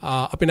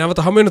 අපි නැවත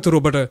හමු වෙනතුරු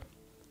ඔබට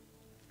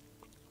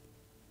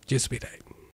ජෙස්පිටයි.